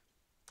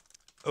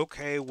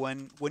 okay,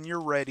 when you're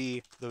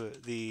ready,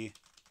 we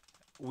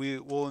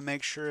will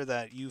make sure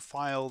that you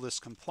file this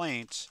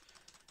complaint.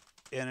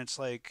 And it's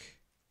like,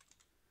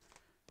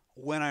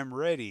 when I'm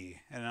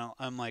ready, and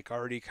I'm like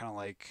already kind of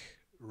like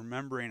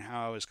remembering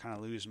how I was kind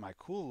of losing my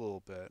cool a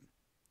little bit,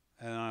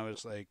 and I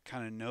was like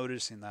kind of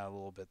noticing that a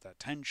little bit, that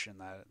tension,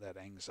 that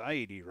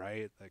anxiety,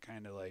 right? That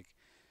kind of like,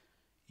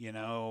 you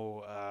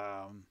know,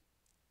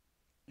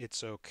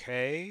 it's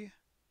okay.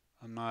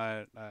 I'm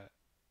not,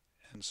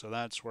 and so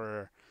that's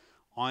where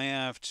I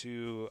have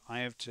to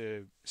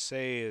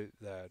say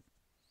that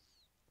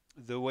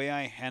the way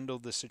I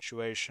handled the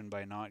situation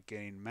by not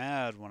getting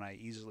mad when I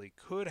easily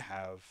could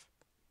have.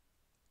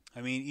 I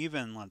mean,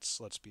 even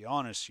let's be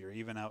honest here,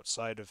 even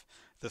outside of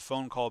the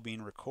phone call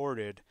being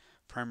recorded,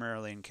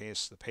 primarily in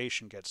case the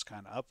patient gets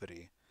kind of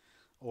uppity,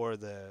 or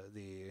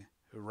the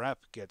rep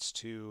gets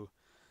too,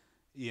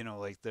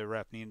 like the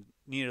rep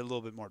needed a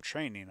little bit more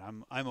training.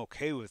 I'm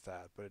okay with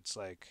that, but it's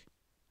like,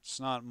 it's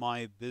not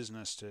my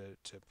business to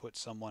put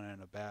someone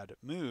in a bad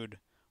mood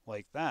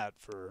like that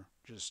for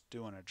just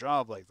doing a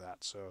job like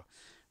that. So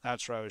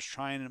that's where I was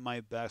trying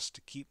my best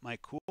to keep my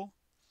cool.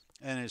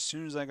 And as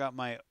soon as I got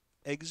my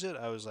exit,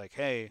 I was like,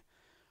 hey,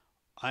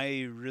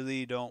 I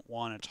really don't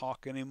want to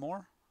talk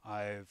anymore.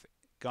 I've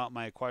got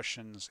my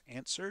questions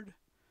answered.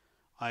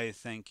 I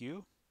thank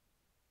you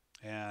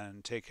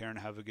and take care and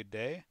have a good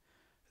day.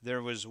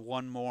 There was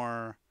one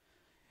more.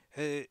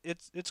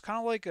 It's kind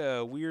of like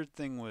a weird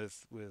thing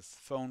with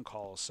phone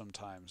calls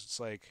sometimes. It's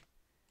like,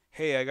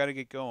 hey, I got to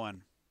get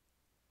going.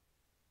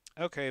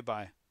 Okay,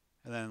 bye.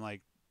 And then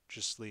like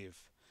just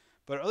leave.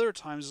 But other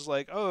times it's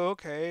like, oh,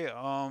 okay,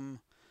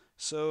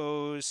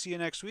 so see you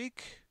next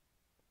week?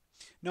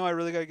 No, I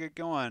really got to get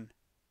going.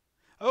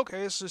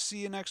 Okay, so see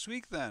you next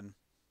week then.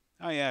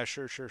 Oh yeah,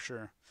 sure, sure,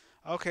 sure.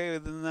 Okay,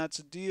 then that's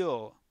a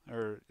deal.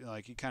 Or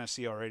like you kind of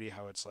see already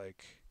how it's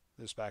like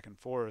this back and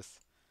forth.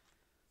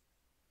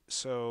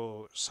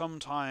 So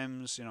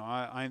sometimes,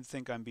 I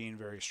think I'm being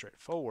very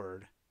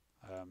straightforward.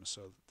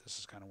 So this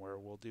is kind of where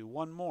we'll do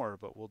one more,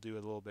 but we'll do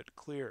it a little bit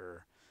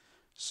clearer.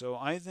 So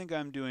I think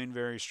I'm doing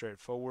very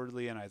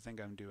straightforwardly, and I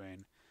think I'm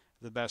doing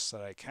the best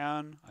that I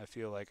can. I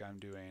feel like I'm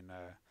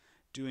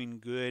doing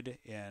good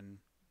in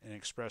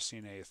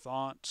expressing a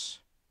thought,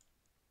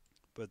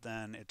 but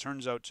then it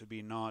turns out to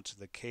be not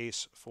the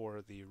case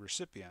for the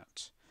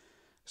recipient.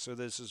 So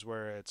this is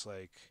where it's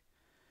like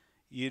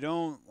you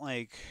don't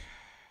like.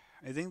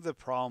 I think the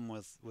problem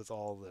with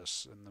all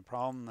this, and the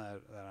problem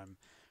that I'm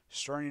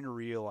starting to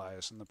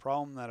realize, and the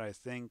problem that I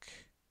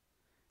think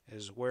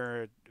is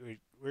where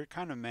it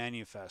kind of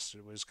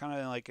manifested was kind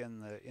of like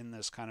in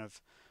this kind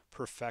of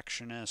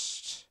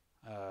perfectionist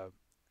uh,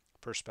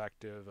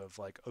 perspective of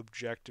like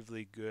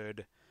objectively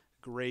good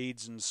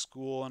grades in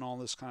school and all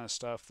this kind of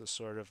stuff. The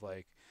sort of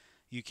like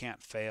you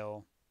can't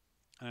fail,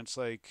 and it's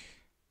like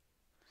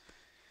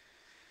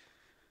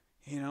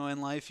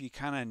in life you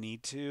kind of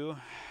need to.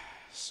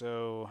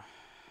 So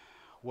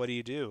what do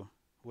you do?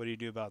 What do you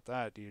do about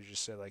that? Do you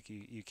just say like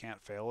you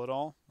can't fail at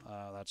all?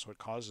 That's what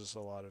causes a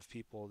lot of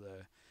people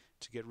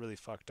to get really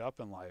fucked up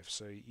in life.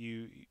 So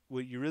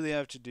what you really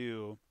have to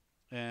do,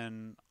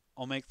 and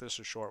I'll make this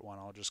a short one.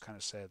 I'll just kind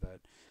of say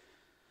that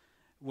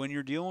when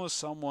you're dealing with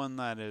someone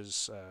that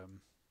is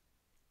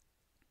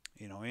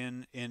in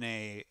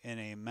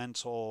a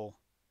mental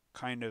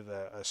kind of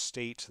a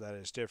state that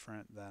is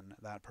different than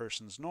that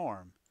person's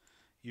norm,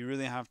 you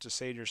really have to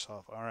say to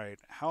yourself, all right,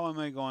 how am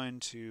I going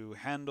to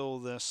handle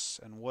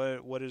this, and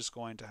what is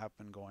going to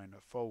happen going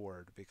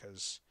forward?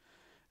 Because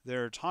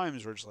there are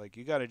times where it's like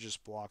you got to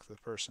just block the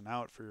person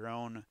out for your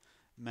own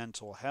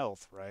mental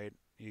health, right?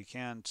 You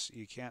can't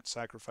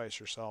sacrifice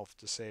yourself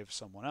to save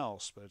someone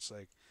else, but it's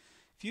like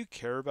if you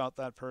care about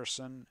that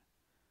person,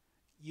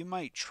 you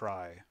might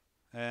try.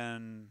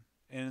 And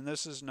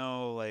this is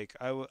no like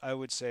I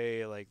would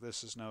say like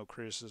this is no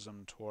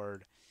criticism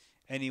toward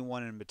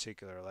anyone in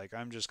particular. Like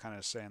I'm just kind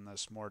of saying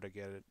this more to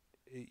get it,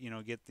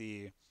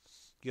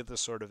 get the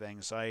sort of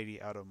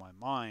anxiety out of my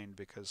mind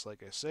because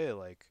like I say,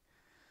 like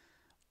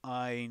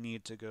I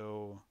need to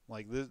go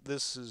like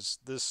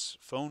this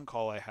phone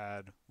call I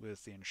had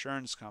with the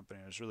insurance company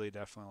was really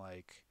definitely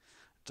like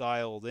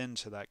dialed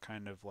into that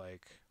kind of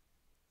like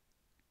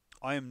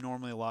I am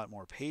normally a lot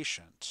more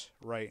patient.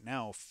 Right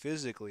now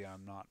physically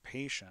I'm not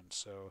patient,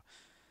 so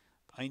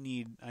I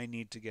need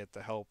to get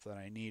the help that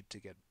I need to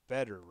get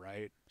better,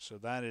 right? So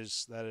that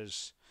is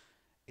a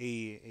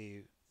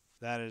a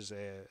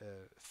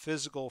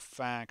physical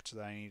fact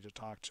that I need to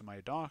talk to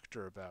my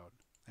doctor about.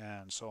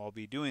 And so I'll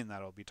be doing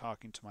that. I'll be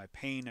talking to my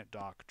pain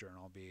doctor, and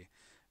I'll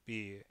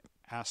be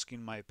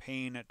asking my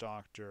pain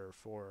doctor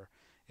for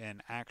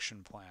an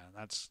action plan.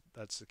 That's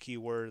the key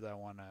word that I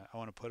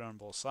wanna put on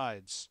both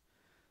sides.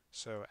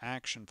 So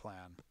action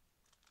plan.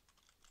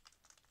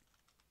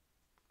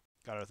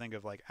 Got to think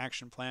of like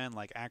action plan,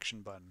 like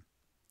action button.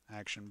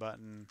 Action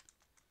button.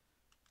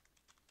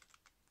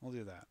 We'll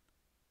do that.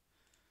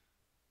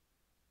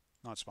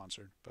 Not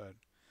sponsored, but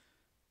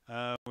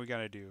we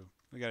gotta do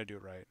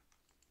it right.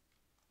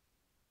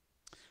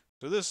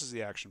 So this is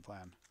the action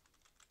plan.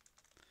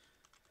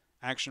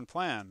 Action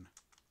plan.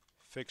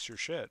 Fix your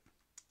shit.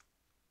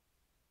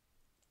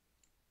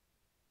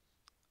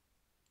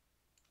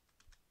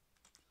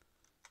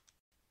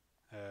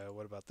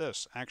 What about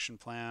this? Action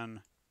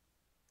plan.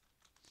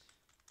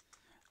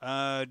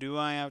 Do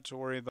I have to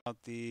worry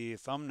about the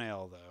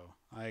thumbnail though?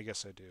 I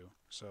guess I do.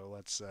 So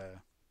let's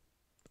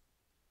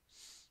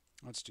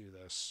do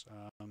this.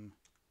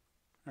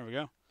 There we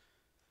go.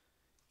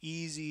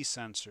 Easy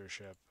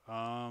censorship.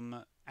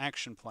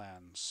 Action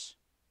plans.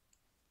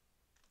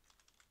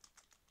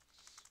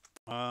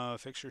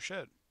 Fix your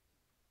shit.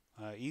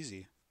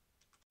 Easy.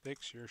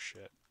 Fix your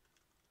shit.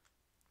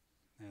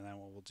 And then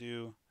what we'll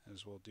do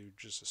is we'll do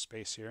just a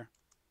space here.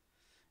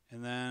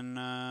 And then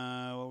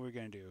what we're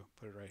going to do,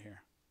 put it right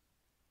here.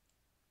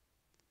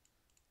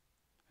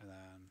 And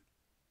then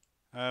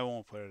I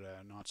won't put it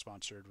not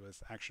sponsored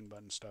with action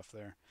button stuff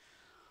there.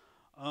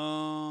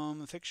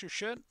 Fix your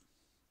shit.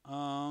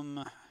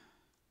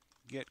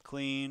 Get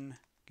clean,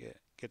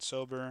 get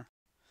sober,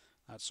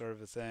 that sort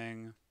of a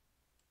thing.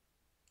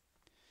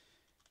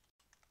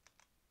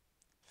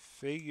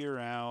 Figure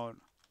out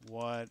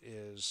what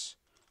is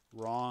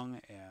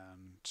wrong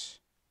and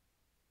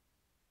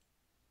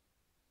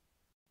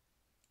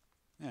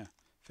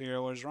figure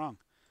out what is wrong.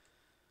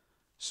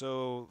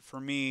 So for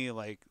me,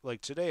 like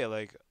today,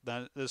 like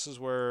that, this is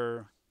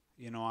where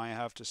I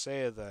have to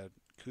say that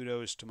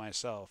kudos to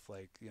myself.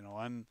 Like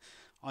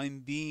I'm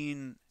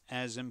being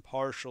as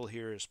impartial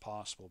here as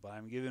possible, but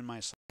I'm giving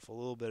myself a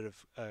little bit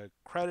of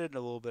credit, a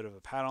little bit of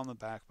a pat on the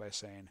back by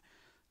saying,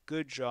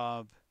 "Good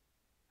job,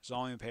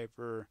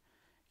 Zombiepaper.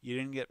 You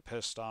didn't get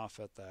pissed off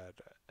at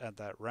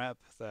that rep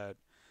that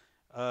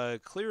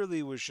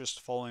clearly was just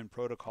following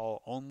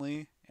protocol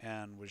only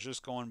and was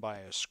just going by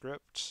a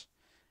script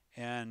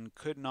and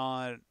could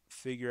not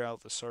figure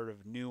out the sort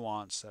of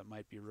nuance that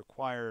might be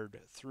required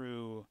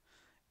through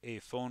a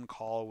phone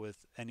call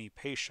with any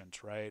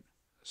patient, right?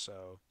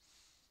 So,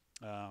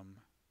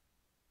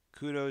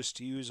 kudos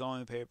to you,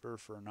 Zombiepaper,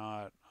 for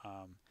not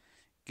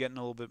getting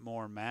a little bit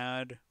more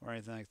mad or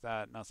anything like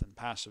that. Nothing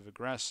passive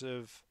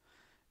aggressive.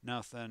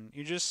 Nothing.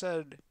 You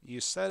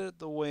said it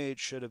the way it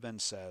should have been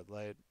said.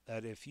 Like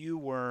that if you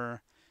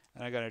were,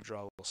 and I gotta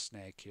draw a little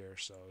snake here,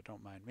 so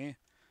don't mind me.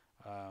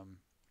 Um,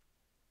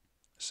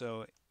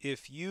 so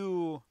if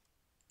you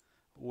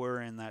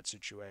were in that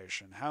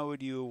situation, how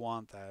would you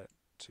want that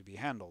to be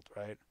handled,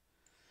 right?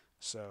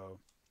 So,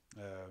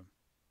 uh,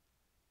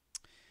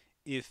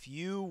 if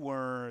you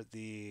were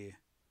the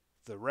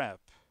rep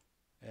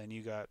and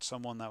you got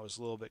someone that was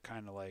a little bit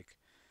kind of like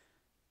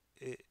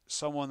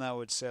someone that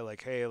would say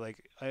like, hey,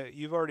 like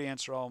you've already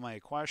answered all my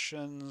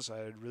questions.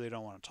 I really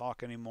don't want to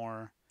talk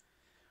anymore.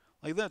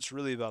 Like that's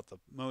really about the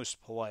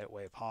most polite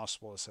way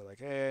possible to say like,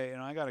 hey,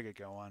 I gotta get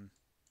going.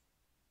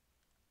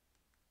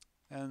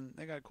 And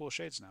they got cool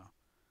shades now.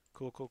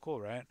 Cool, cool, cool,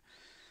 right?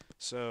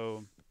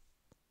 So,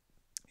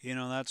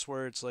 that's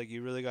where it's like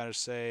you really gotta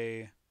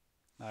say,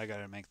 I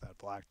gotta make that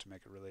black to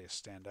make it really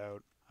stand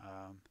out.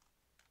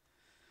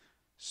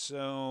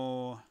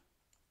 So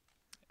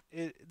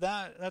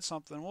that's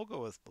something. We'll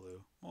go with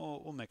blue.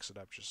 We'll mix it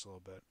up just a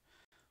little bit.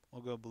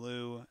 We'll go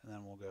blue, and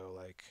then we'll go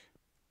like,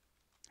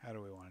 how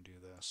do we want to do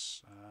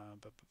this?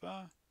 Ba ba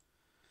ba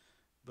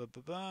ba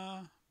ba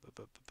ba ba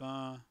ba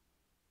ba,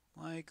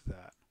 like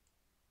that.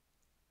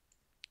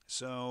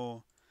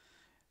 So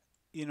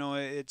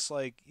it's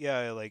like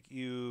yeah, like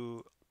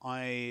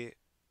I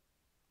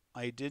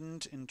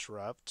didn't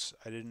interrupt.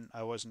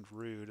 I wasn't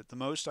rude. At the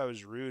most I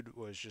was rude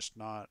was just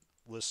not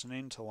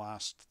listening to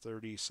last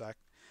 30 sec.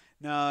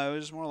 No, it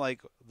was more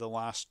like the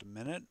last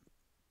minute.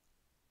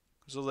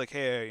 So it was like,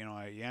 hey,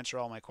 you answer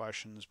all my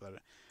questions, but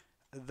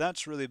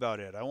that's really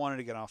about it. I wanted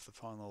to get off the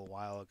phone a little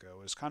while ago.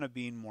 It was kind of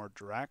being more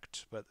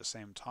direct, but at the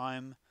same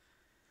time,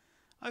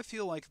 I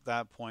feel like at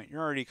that point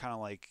you're already kind of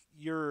like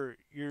you're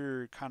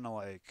kind of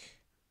like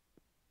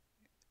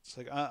it's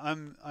like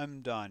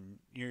I'm done.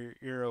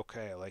 You're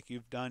okay. Like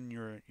you've done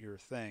your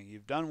thing.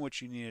 You've done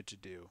what you needed to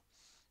do,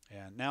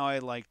 and now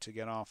I'd like to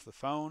get off the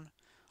phone.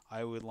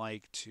 I would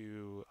like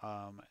to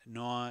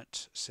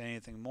not say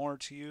anything more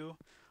to you.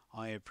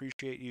 I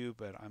appreciate you,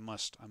 but I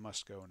must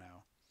go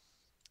now.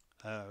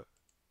 Uh,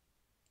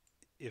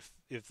 if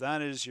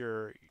that is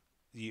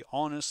the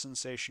honest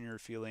sensation you're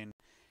feeling,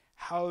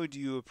 how do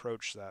you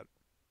approach that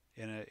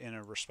in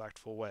a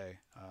respectful way?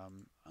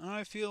 And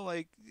I feel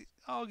like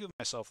I'll give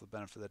myself the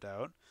benefit of the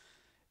doubt,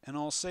 and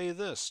I'll say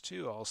this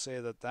too. I'll say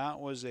that that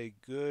was a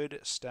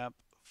good step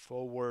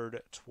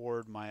forward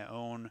toward my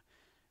own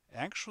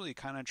actually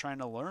kind of trying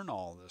to learn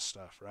all this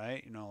stuff,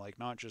 right? Like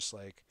not just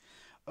like,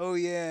 oh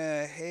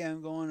yeah, hey,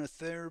 I'm going to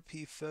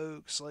therapy,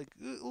 folks. Like,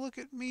 look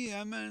at me,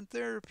 I'm in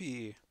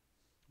therapy.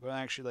 But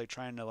I'm actually like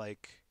trying to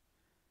like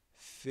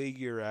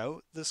figure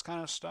out this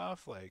kind of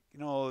stuff. Like,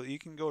 you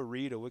can go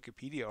read a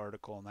Wikipedia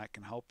article and that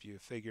can help you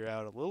figure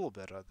out a little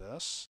bit of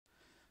this.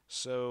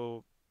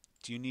 So,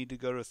 do you need to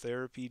go to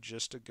therapy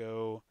just to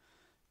go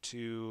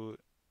to,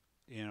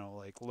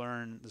 like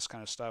learn this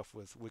kind of stuff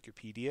with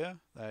Wikipedia?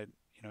 That,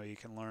 you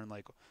can learn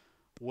like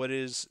what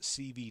is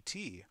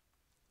CBT?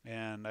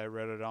 And I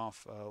read it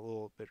off a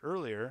little bit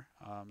earlier,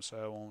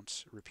 so I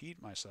won't repeat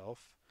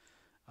myself.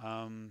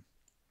 Um,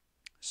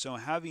 so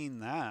having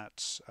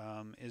that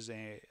is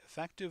a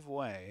effective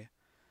way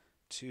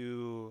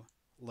to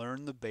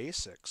learn the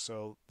basics.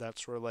 So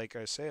that's where, like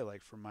I say,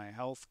 like for my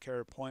healthcare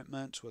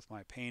appointment with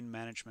my pain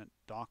management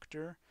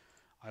doctor,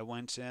 I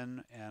went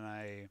in and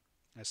I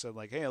said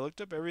like, hey, I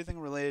looked up everything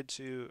related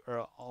to,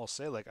 or I'll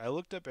say like, I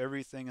looked up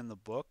everything in the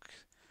book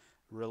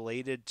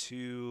related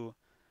to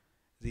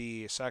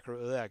the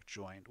sacroiliac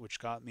joint, which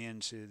got me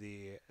into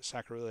the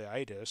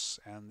sacroiliitis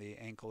and the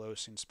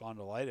ankylosing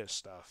spondylitis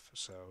stuff.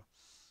 So,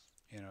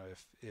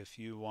 if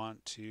you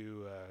want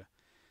to,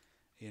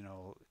 you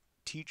know,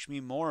 teach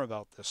me more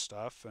about this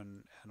stuff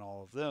and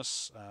all of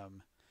this,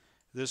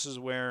 this is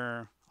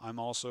where I'm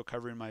also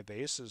covering my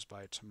bases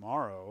by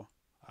tomorrow.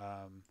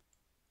 Um,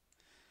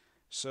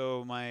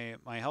 so my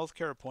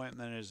healthcare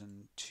appointment is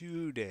in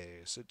 2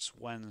 days. It's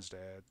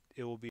Wednesday.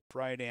 It will be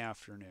Friday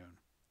afternoon.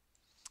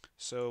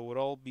 So what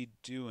I'll be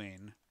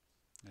doing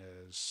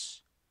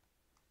is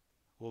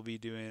I'll be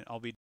doing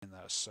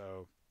this.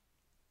 So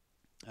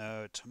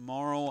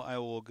tomorrow I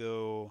will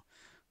go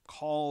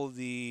call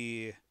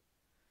the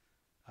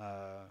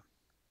uh,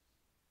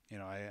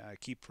 I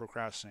keep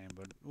procrastinating,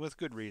 but with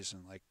good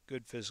reason, like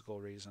good physical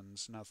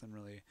reasons, nothing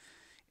really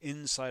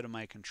inside of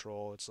my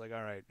control. It's like,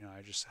 all right,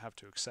 I just have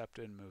to accept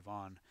it and move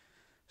on.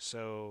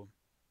 So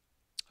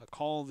I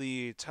call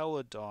the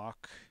teledoc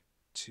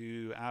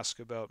to ask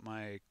about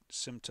my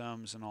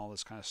symptoms and all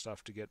this kind of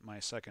stuff to get my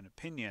second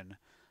opinion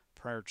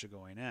prior to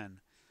going in.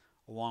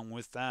 Along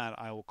with that,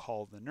 I will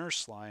call the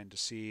nurse line to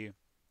see,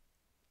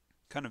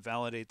 kind of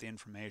validate the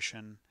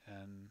information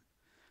and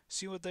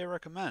see what they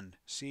recommend.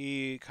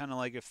 See kind of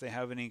like if they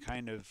have any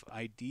kind of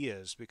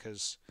ideas,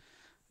 because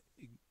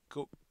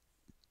go,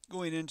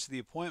 going into the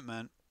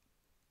appointment,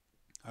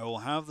 I will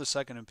have the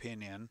second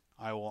opinion.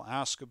 I will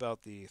ask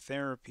about the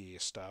therapy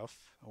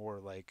stuff, or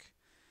like,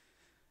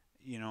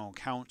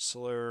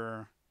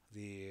 counselor,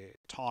 the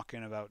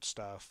talking about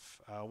stuff,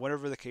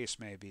 whatever the case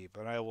may be.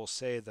 But I will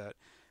say that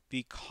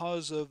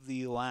because of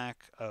the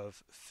lack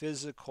of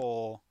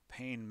physical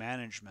pain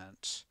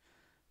management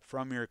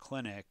from your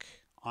clinic,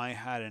 I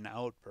had an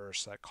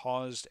outburst that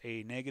caused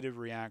a negative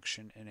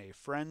reaction in a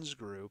friends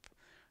group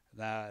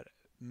that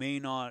may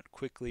not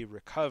quickly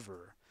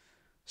recover.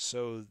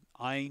 So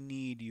I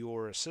need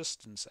your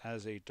assistance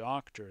as a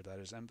doctor that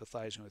is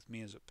empathizing with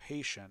me as a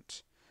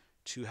patient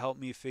to help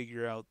me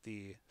figure out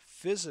the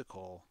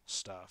physical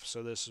stuff.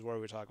 So this is where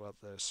we talk about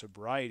the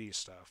sobriety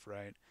stuff,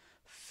 right?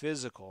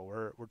 Physical.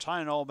 We're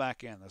tying it all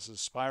back in. This is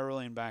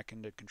spiraling back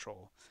into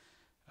control.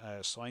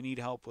 So I need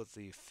help with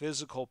the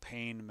physical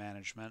pain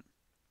management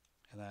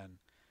and then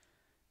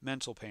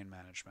mental pain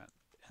management.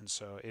 And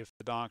so if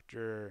the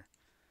doctor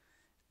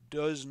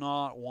does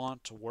not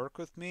want to work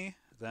with me,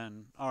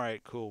 then all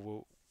right, cool.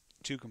 We'll,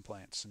 two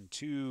complaints and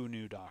two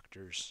new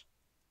doctors,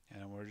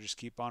 and we'll just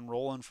keep on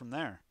rolling from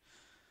there.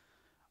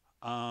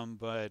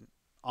 But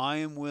I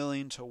am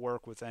willing to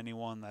work with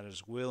anyone that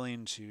is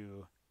willing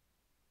to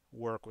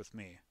work with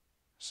me.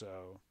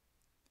 So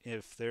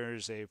if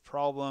there's a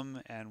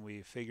problem and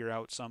we figure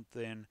out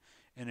something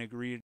and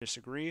agree to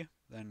disagree,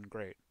 then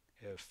great.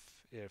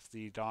 If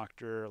the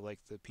doctor, like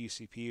the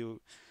PCP,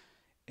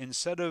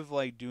 instead of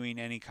like doing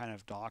any kind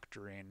of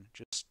doctoring,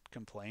 just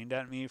complained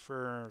at me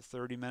for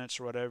 30 minutes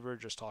or whatever,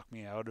 just talk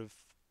me out of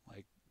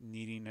like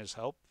needing his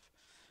help,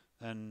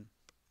 then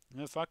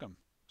fuck him.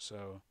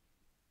 So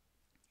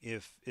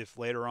if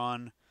later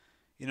on,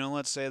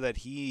 let's say that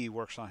he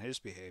works on his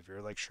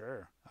behavior, like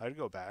sure, I'd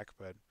go back,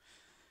 but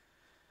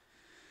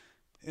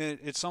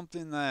it's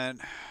something that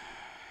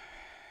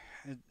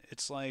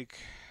it's like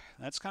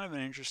that's kind of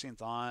an interesting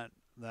thought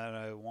that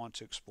I want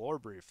to explore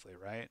briefly,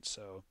 right?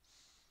 So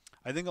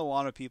I think a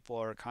lot of people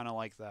are kind of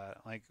like that.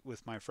 Like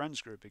with my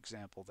friends group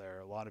example there,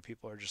 a lot of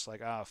people are just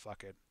like, ah,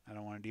 fuck it. I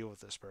don't want to deal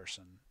with this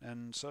person.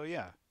 And so,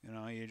 yeah,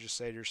 you just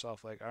say to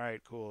yourself like, all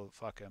right, cool,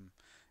 fuck him.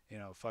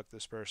 Fuck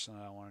this person.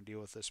 I don't want to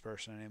deal with this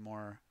person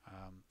anymore.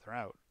 They're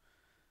out.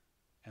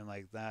 And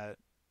like that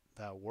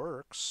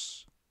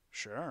works,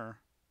 sure.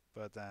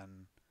 But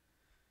then,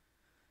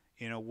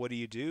 what do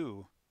you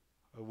do?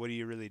 What do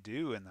you really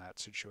do in that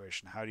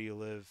situation? How do you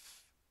live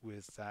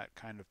with that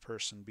kind of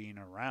person being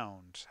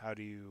around? How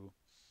do you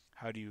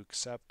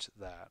accept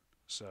that?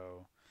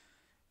 So,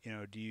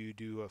 do you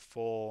do a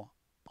full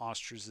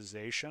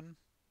ostracization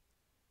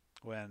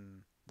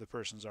when the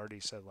person's already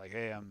said like,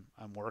 "Hey,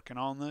 I'm working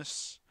on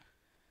this"?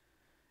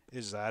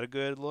 Is that a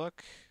good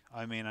look?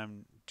 I mean,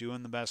 I'm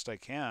doing the best I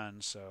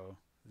can, so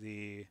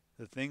the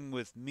thing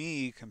with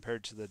me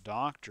compared to the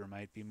doctor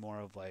might be more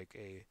of like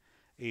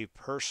a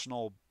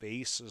personal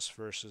basis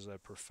versus a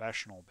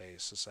professional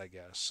basis, I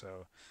guess.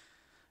 So,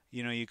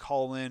 you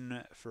call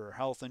in for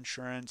health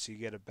insurance, you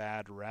get a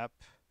bad rep,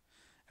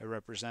 a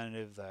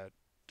representative that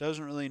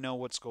doesn't really know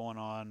what's going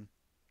on,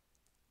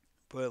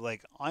 but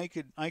like I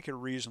could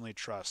reasonably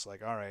trust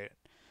like, all right,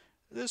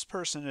 this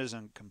person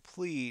isn't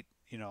complete,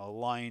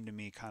 lying to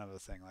me kind of a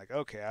thing. Like,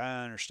 okay,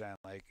 I understand.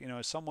 Like,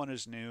 someone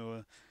is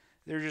new,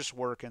 they're just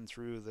working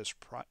through this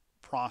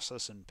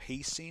process and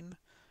pacing.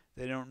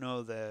 They don't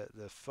know the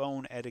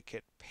phone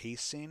etiquette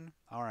pacing.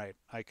 All right,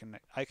 I can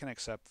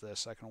accept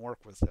this. I can work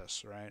with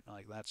this, right?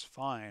 Like that's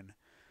fine.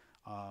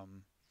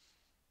 Um,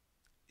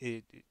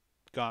 it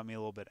got me a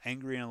little bit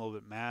angry and a little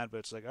bit mad, but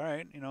it's like, all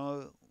right,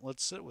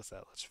 let's sit with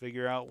that. Let's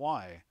figure out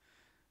why.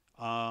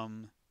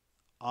 Um,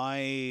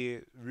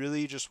 I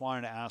really just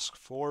wanted to ask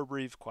four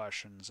brief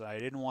questions. I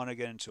didn't want to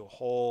get into a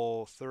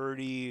whole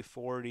 30,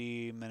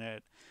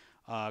 40-minute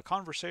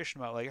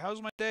conversation about like,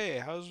 how's my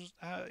day?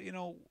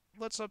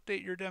 Let's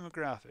update your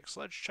demographics.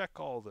 Let's check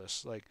all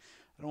this. Like,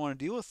 I don't want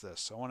to deal with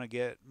this. I want to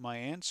get my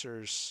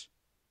answers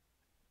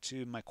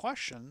to my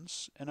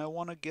questions and I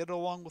want to get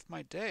along with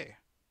my day.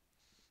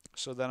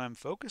 So that I'm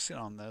focusing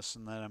on this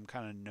and that I'm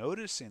kind of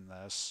noticing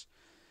this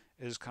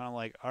is kind of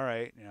like, all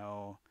right,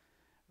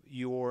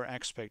 your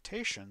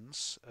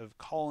expectations of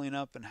calling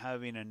up and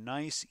having a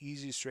nice,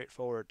 easy,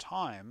 straightforward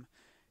time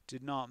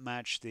did not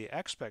match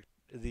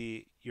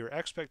your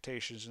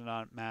expectations did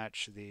not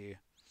match the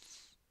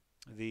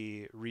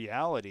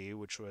reality,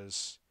 which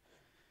was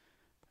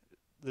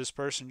this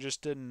person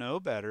just didn't know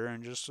better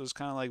and just was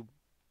kind of like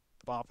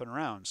bopping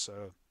around.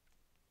 So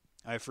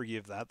I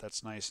forgive that.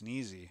 That's nice and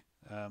easy.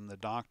 The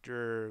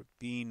doctor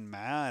being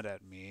mad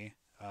at me,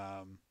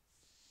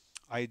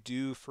 I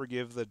do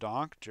forgive the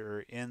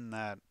doctor in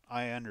that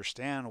I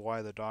understand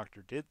why the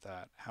doctor did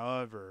that.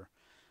 However,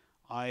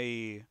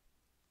 I'm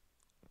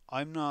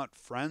not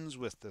friends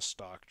with this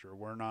doctor.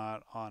 We're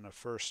not on a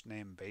first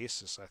name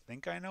basis. I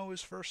think I know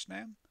his first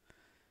name,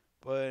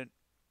 but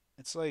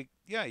it's like,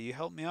 yeah, you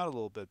helped me out a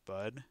little bit,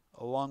 bud,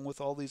 along with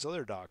all these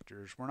other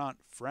doctors. We're not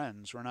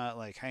friends. We're not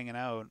like hanging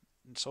out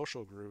in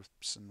social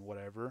groups and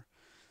whatever.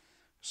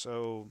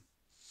 So,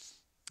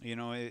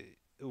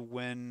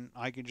 when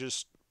I could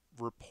just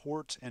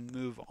report and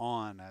move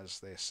on, as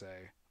they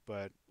say.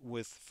 But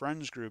with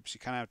friends groups, you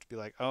kind of have to be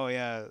like, oh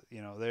yeah,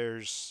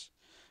 there's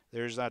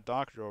that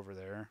doctor over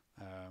there.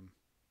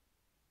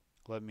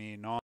 Let me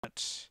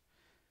not,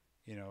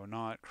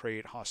 not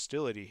create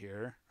hostility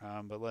here,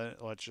 but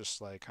let's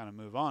just like kind of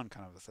move on,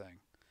 kind of a thing.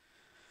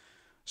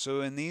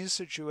 So in these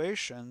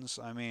situations,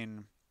 I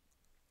mean,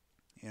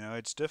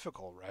 it's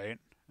difficult, right?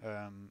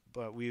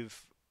 But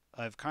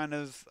I kind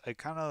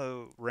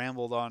of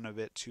rambled on a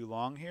bit too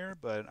long here,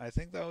 but I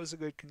think that was a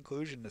good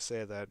conclusion to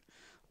say that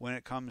when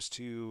it comes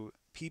to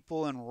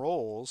people and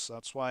roles,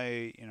 that's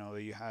why,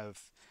 you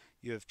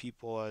have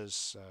people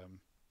as,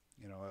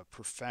 a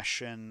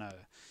profession,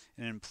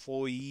 an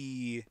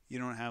employee. You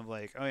don't have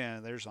like, oh yeah,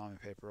 there's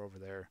Zombiepaper over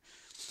there,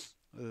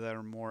 that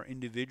are more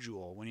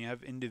individual. When you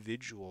have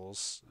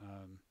individuals,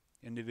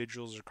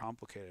 individuals are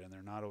complicated and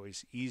they're not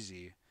always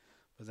easy.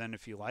 But then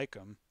if you like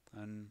them,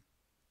 then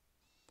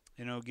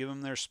give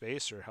them their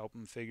space or help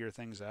them figure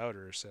things out,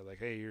 or say like,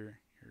 hey,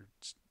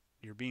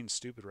 you're being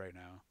stupid right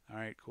now. All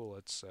right, cool.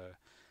 Let's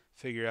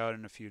figure out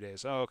in a few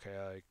days. Oh, okay,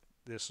 like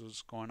this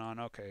was going on.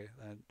 Okay,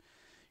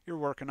 you're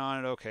working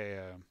on it. Okay,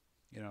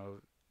 you know,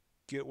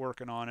 get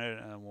working on it,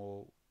 and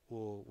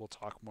we'll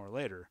talk more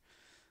later.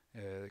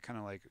 Kind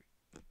of like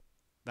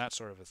that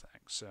sort of a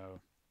thing.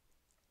 So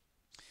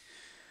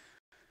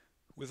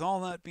with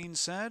all that being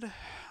said,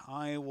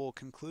 I will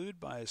conclude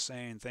by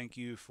saying thank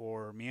you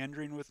for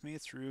meandering with me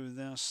through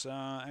this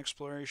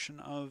exploration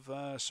of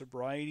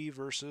sobriety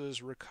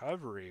versus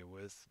recovery,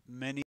 with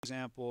many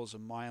examples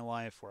of my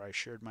life where I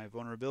shared my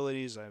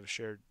vulnerabilities, I've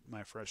shared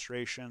my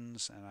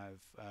frustrations, and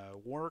I've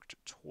worked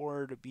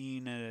toward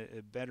being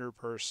a better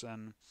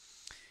person,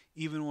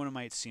 even when it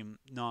might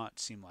not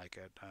seem like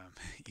it,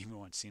 even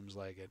when it seems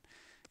like it.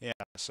 Yeah,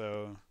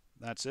 so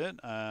that's it.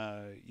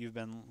 You've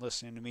been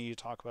listening to me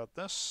talk about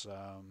this.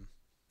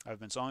 I've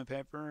been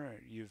Zombiepaper.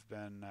 You've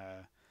been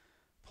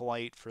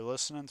polite for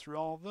listening through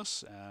all of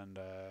this, and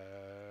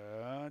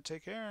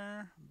take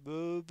care.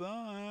 Bye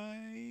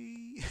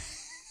bye.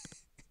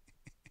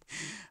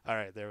 All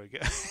right, there we go.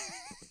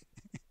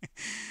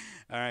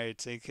 All right,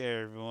 take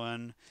care,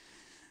 everyone.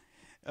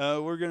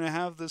 We're gonna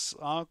have this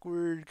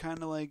awkward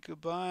kind of like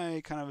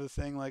goodbye kind of a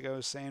thing, like I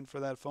was saying for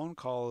that phone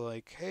call.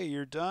 Like, hey,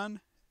 you're done?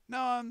 No,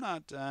 I'm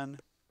not done.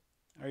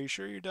 Are you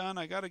sure you're done?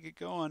 I gotta get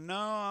going.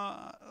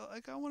 No,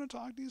 like I want to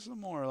talk to you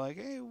some more. Like,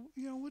 hey,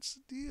 what's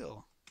the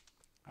deal?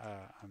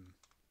 I'm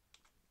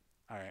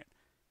all right.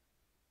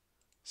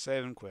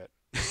 Save and quit.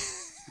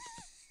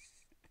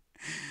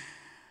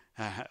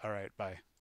 All right, bye.